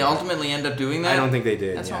 Yeah. Did they ultimately end up doing that? I don't think they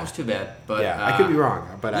did. That's almost too bad. But I could be wrong.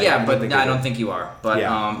 But I don't think you are. But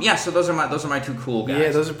so those are my two cool guys.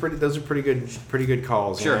 Yeah, those are pretty good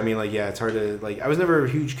calls. Sure. I mean, like it's hard to like. I was never a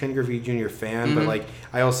huge Ken Griffey Jr. fan, but like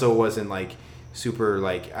I also wasn't like super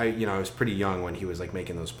like I was pretty young when he was like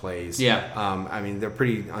making those plays. Yeah. I mean, they're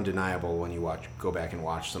pretty undeniable when you go back and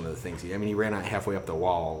watch some of the things. He ran out halfway up the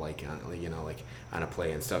wall like on a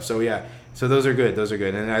play and stuff. So so those are good.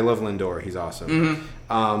 And I love Lindor. He's awesome.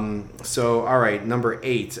 So all right, number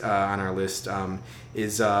 8 on our list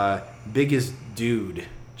is biggest dude.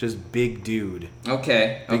 Just big dude.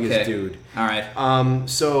 Okay. Biggest dude. All right.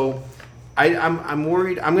 So I'm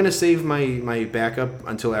worried. I'm gonna save my backup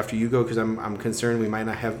until after you go because I'm concerned we might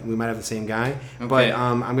have the same guy. Okay. But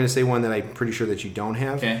I'm gonna say one that I'm pretty sure that you don't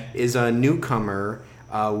have. Okay. Is a newcomer,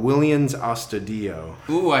 Willians Astudillo.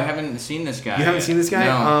 Ooh, I haven't seen this guy. You haven't seen this guy?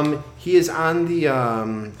 No. He is on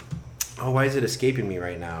the. Why is it escaping me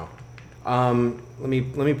right now? Let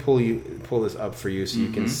me pull this up for you so you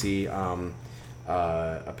can see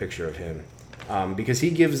a picture of him. Because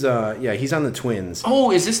he gives he's on the Twins.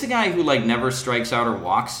 Oh, is this the guy who like never strikes out or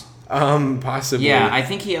walks? Possibly. Yeah, I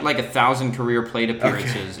think he had like 1,000 career plate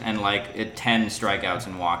appearances and like 10 strikeouts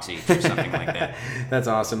and walks each or something like that. That's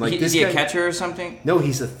awesome. Like, is he a catcher or something? No,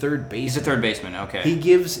 he's a third baseman. He's a third baseman. Okay. He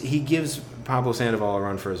gives Pablo Sandoval a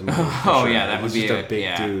run for his money. Oh yeah, that would be just a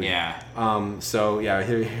big dude. Yeah. So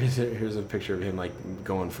here's a picture of him like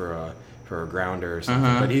going for a grounder or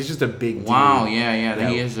something. But he's just a big dude. Wow. Yeah.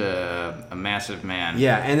 He is a massive man.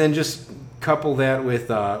 Yeah, and then just couple that with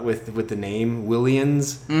the name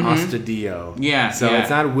Willians Astudillo. Yeah. So it's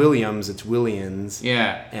not Williams, it's Willians.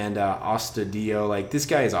 Yeah. And Astudillo, like this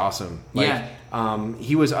guy is awesome. Like,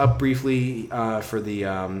 he was up briefly for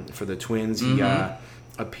the Twins. He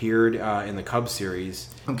appeared in the Cubs series.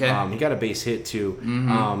 Okay. He got a base hit too,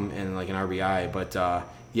 and like an RBI. But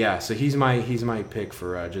so he's my pick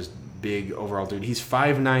for just big overall dude. He's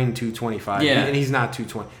 5'9", 225. Yeah. And he's not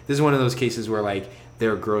 220. This is one of those cases where like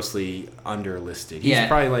they're grossly underlisted. He's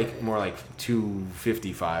probably like more like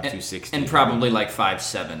 255, 260. And probably like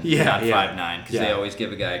 5'7", not 5'9", because they always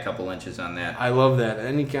give a guy a couple inches on that. I love that.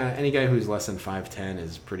 Any guy who's less than 5'10"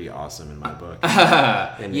 is pretty awesome in my book.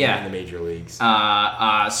 In the major leagues. And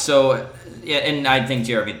I think,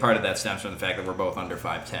 Jeremy, part of that stems from the fact that we're both under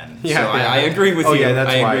 5'10". I agree with you. Yeah, that's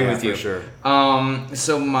I why, agree with you. For sure.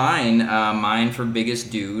 So mine for biggest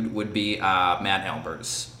dude would be Matt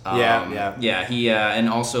Albers. He and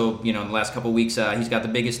also in the last couple of weeks he's got the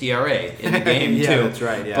biggest ERA in the game too. That's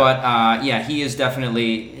right. Yeah. But he is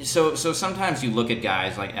definitely so. Sometimes you look at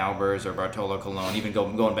guys like Albers or Bartolo Colon, even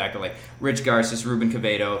going back to like Rich Garces, Ruben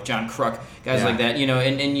Quevedo, John Kruk, guys like that.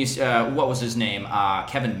 And you what was his name?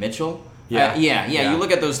 Kevin Mitchell. You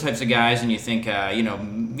look at those types of guys and you think,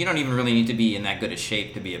 you don't even really need to be in that good a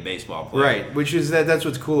shape to be a baseball player. Right, which is that's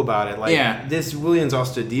what's cool about it. Like this Willians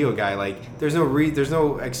Astudillo guy, like there's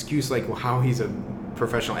no excuse like how he's a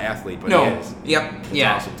professional athlete, but he is. Yep.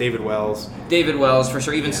 That's awesome. David Wells for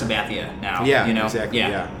sure. Even Sabathia now. Yeah. Exactly.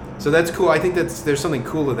 Yeah. So that's cool. I think there's something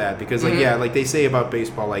cool to that because like like they say about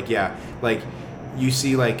baseball, like you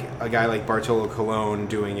see like a guy like Bartolo Colon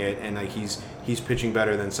doing it, and like he's pitching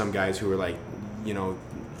better than some guys who are like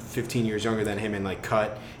 15 years younger than him and like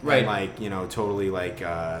cut and like totally like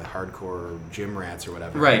hardcore gym rats or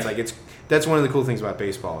whatever. Right. It's like that's one of the cool things about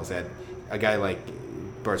baseball is that a guy like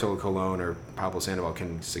Bartolo Colon or Pablo Sandoval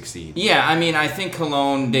can succeed. Yeah, I mean, I think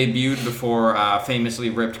Colon debuted before famously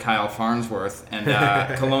ripped Kyle Farnsworth, and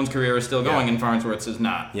Colon's career is still going, and Farnsworth's is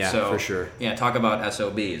not. Yeah, so, for sure. Yeah, talk about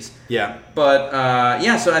SOBs. Yeah. But,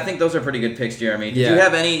 so I think those are pretty good picks, Jeremy. Did you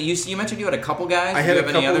have any... You mentioned you had a couple guys? I had a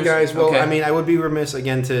couple of guys. Well, okay. I mean, I would be remiss,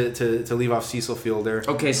 again, to leave off Cecil Fielder.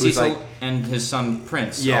 Okay, Cecil and his son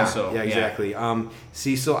Prince also. Yeah, exactly.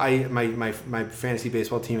 Cecil, my fantasy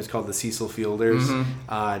baseball team is called the Cecil Fielders,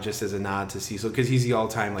 just as a nod to Cecil, because he's the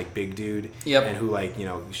all-time like big dude, and who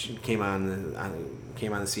came on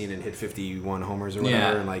the scene and hit 51 homers or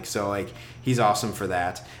whatever, and he's awesome for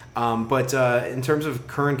that. But in terms of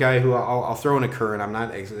current guy who I'll throw in a current, I'm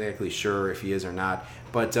not exactly sure if he is or not.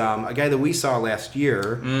 But a guy that we saw last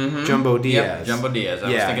year, Jumbo Diaz. Yep, Jumbo Diaz.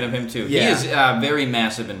 I was thinking of him too. Yeah. He is very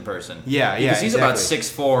massive in person. Yeah, because he's about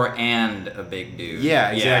 6'4" and a big dude.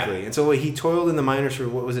 Yeah, exactly. And so he toiled in the minors for,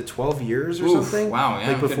 12 years or something? Wow,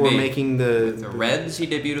 yeah. Before making the Reds, he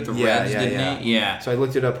debuted with the Reds, didn't he? Yeah. So I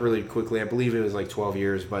looked it up really quickly. I believe it was 12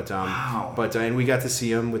 years. But wow. And we got to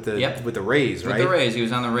see him with the Rays, right? With the Rays, he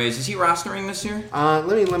was on the Rays. Is he rostering this year?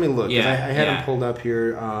 Let me look. I had him pulled up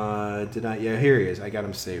here. Did I? Yeah, here he is. I got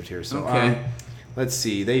him saved here. So let's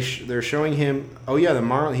see. They're showing him. Oh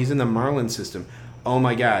yeah, he's in the Marlins system. Oh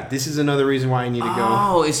my God, this is another reason why I need to go.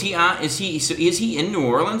 Oh, is he in New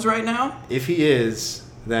Orleans right now? If he is,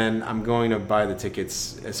 then I'm going to buy the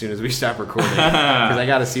tickets as soon as we stop recording because I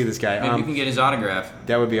got to see this guy. Maybe you can get his autograph.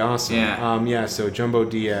 That would be awesome. Yeah. So Jumbo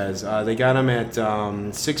Diaz, they got him at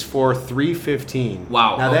 6'4", 315.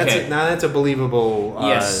 Wow. Now that's a believable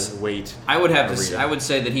weight. I would have to. I would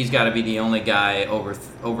say that he's got to be the only guy over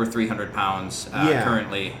 300 pounds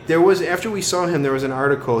currently. There was, after we saw him, there was an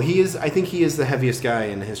article. I think he is the heaviest guy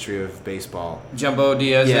in the history of basebal. Jumbo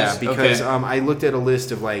Diaz. Yeah, because I looked at a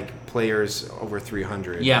list of players over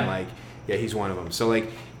 300. Yeah. And he's one of them. So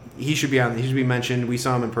he should be mentioned. We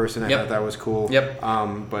saw him in person. I thought that was cool. Yep.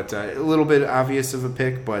 But a little bit obvious of a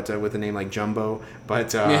pick, but with a name like Jumbo.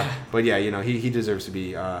 But he deserves to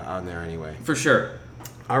be on there anyway. For sure.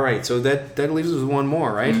 All right, so that leaves us with one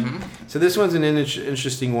more, right? Mm-hmm. So this one's an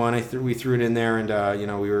interesting one. We threw it in there, and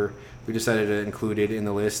we decided to include it in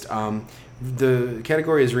the list. The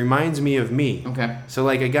category is reminds me of me. Okay. So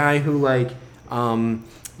a guy who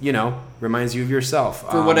reminds you of yourself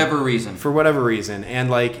for whatever reason. For whatever reason, and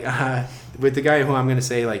with the guy who I'm going to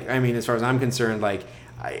say, as far as I'm concerned,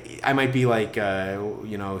 I might be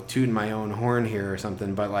tooting my own horn here or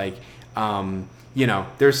something, but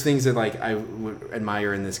there's things that I would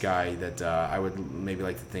admire in this guy that I would maybe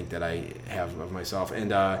like to think that I have of myself,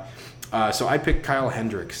 and so I picked Kyle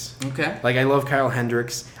Hendricks. Okay. I love Kyle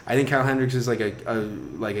Hendricks. I think Kyle Hendricks is a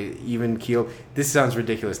even keel. This sounds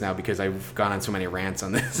ridiculous now because I've gone on so many rants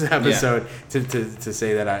on this episode to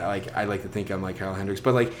say that I like to think I'm like Kyle Hendricks,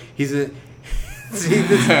 but he's a. See,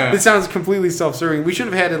 this sounds completely self-serving. We should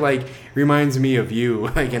have had it reminds me of you,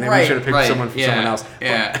 and then we should have picked someone else.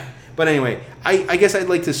 Yeah. But anyway, I guess I'd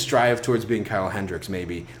like to strive towards being Kyle Hendricks.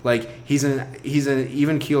 Maybe he's an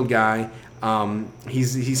even keeled guy. He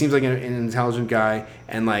seems like an intelligent guy,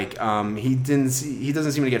 and he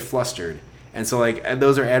doesn't seem to get flustered. And so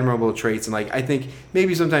those are admirable traits. And I think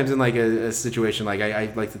maybe sometimes in a situation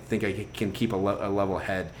I like to think I can keep a level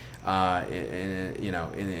head. In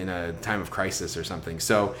a time of crisis or something.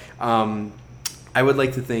 So I would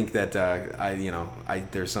like to think that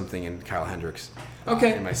there's something in Kyle Hendricks.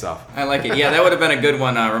 In myself. I like it. Yeah, that would have been a good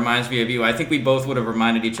one. Reminds me of you. I think we both would have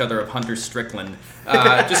reminded each other of Hunter Strickland.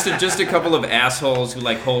 Just a couple of assholes who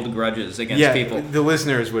hold grudges against people. The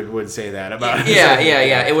listeners would say that about. Yeah.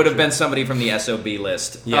 It would have been somebody from the SOB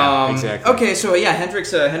list. Yeah, exactly. Okay, so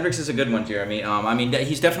Hendricks is a good one, Jeremy.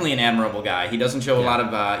 He's definitely an admirable guy. He doesn't show a lot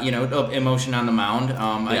of emotion on the mound,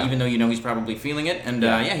 even though he's probably feeling it, and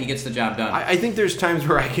he gets the job done. I think there's times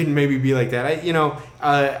where I can maybe be like that.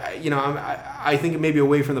 I think maybe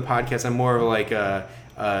away from the podcast, I'm more of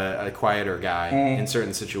a quieter guy in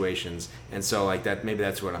certain situations, and so that maybe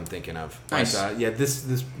that's what I'm thinking of. Nice. But,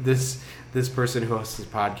 this person who hosts this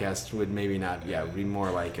podcast would maybe not. Yeah, would be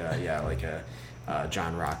more like a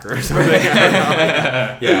John Rocker or something. I don't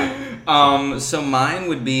know. Yeah. So mine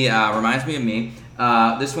would be reminds me of me.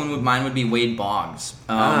 Mine would be Wade Boggs.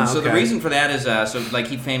 So the reason for that is,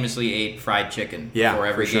 he famously ate fried chicken before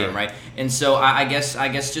every game, right? And so I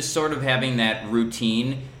guess just sort of having that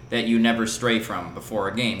routine that you never stray from before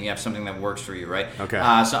a game. You have something that works for you, right? Okay.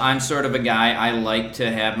 So I'm sort of a guy, I like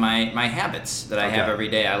to have my habits that I have every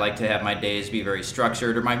day. I like to have my days be very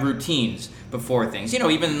structured, or my routines before things.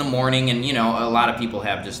 Even in the morning, and, a lot of people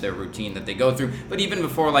have just their routine that they go through. But even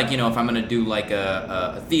before, if I'm going to do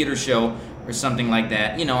a theater show, or something like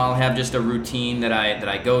that, I'll have just a routine that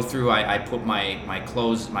I go through. I put my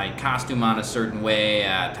clothes, my costume on a certain way,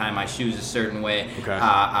 tie my shoes a certain way,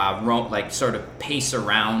 sort of pace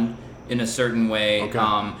around in a certain way.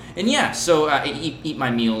 Okay. So I eat my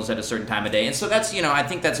meals at a certain time of day. And so that's, I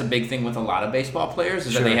think that's a big thing with a lot of baseball players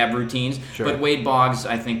is that they have routines. Sure. But Wade Boggs,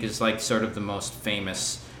 I think, is like sort of the most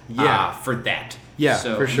famous for that. Yeah,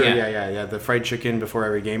 so, for sure. Yeah. The fried chicken before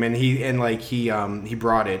every game, and he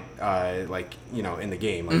brought it in the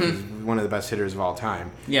game. Like, he's one of the best hitters of all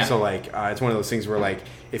time. Yeah. So it's one of those things where like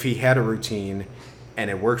if he had a routine and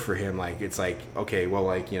it worked for him, like it's like okay, well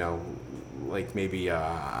like maybe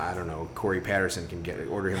I don't know, Corey Patterson can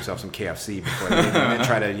order himself some KFC before and then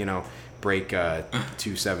try to break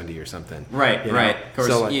 270 or something. Right. Of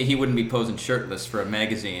course, he wouldn't be posing shirtless for a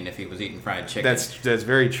magazine if he was eating fried chicken. That's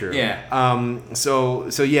very true. Yeah. So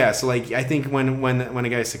like I think when a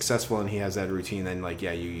guy's successful and he has that routine, then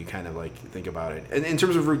you kind of like think about it. And in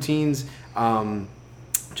terms of routines,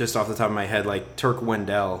 just off the top of my head, like Turk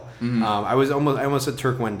Wendell. I almost said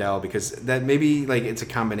Turk Wendell because that maybe like it's a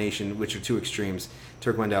combination, which are two extremes,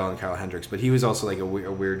 Turk Wendell and Kyle Hendricks. But he was also like a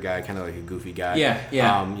weird guy, kind of like a goofy guy.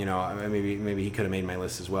 Yeah. Maybe he could have made my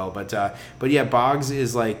list as well. But yeah, Boggs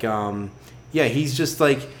is like he's just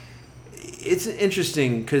like it's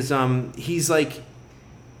interesting because he's like.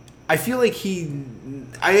 I feel like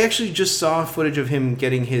I actually just saw footage of him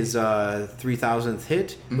getting his 3,000th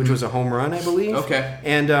hit, which was a home run, I believe. Okay.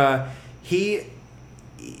 And he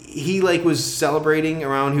like was celebrating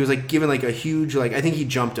around. He was like giving like a huge I think he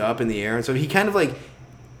jumped up in the air, and so he kind of like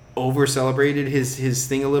over celebrated his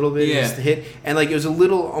thing a little bit, his hit, and like it was a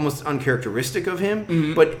little almost uncharacteristic of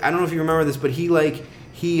him. But I don't know if you remember this, but he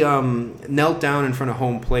knelt down in front of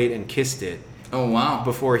home plate and kissed it. Oh wow!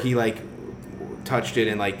 Before he touched it,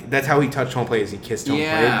 and like that's how he touched home plate, is he kissed home plate.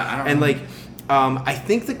 I don't know. I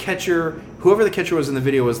think whoever the catcher was in the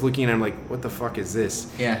video was looking at him like, what the fuck is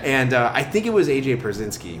this? Yeah. And I think it was AJ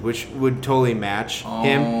Pierzynski, which would totally match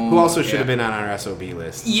him, who also should have been on our SOB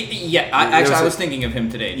list. I was thinking of him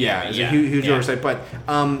today. Yeah, it's a huge oversight. But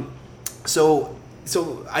so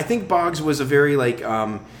I think Boggs was a very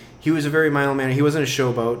he was a very mild-mannered. He wasn't a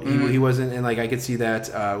showboat. He wasn't, and I could see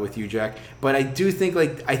that with you, Jack. But I do think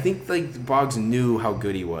Boggs knew how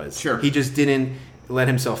good he was. Sure. He just didn't let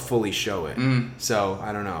himself fully show it. So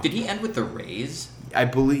I don't know. Did he end with the Rays? I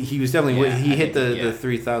believe he was definitely. He hit the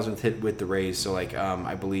 3,000th hit with the Rays. So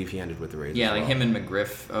I believe he ended with the Rays. Yeah, as well. him and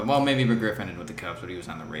McGriff. Maybe McGriff ended with the Cubs, but he was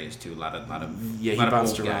on the Rays too. A lot of he lot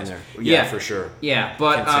bounced of around guys. there. Yeah, for sure. Yeah,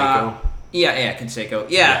 but Canseco. Canseco.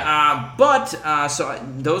 So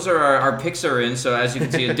those are our picks are in. So as you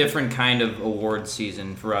can see, a different kind of award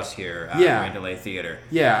season for us here at Mandalay Theater.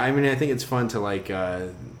 Yeah, I mean, I think it's fun to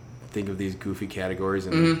think of these goofy categories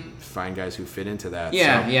and find guys who fit into that.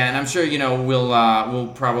 Yeah, and I'm sure we'll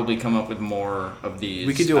probably come up with more of these.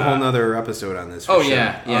 We could do a whole nother episode on this. For sure.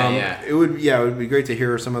 Yeah. It would be great to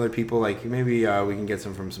hear some other people. Like maybe we can get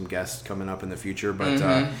some guests coming up in the future. But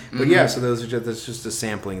yeah, so that's just a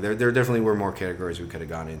sampling. There definitely were more categories we could have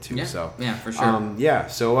gone into. Yeah, so for sure.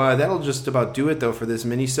 So that'll just about do it though for this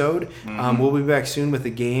mini-sode. We'll be back soon with a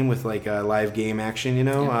game with live game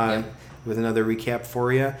action. With another recap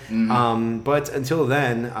for you. But until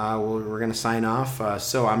then, we're going to sign off.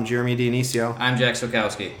 So I'm Jeremy Dionisio. I'm Jack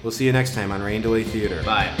Sokowski. We'll see you next time on Rain Delay Theater.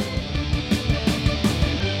 Bye.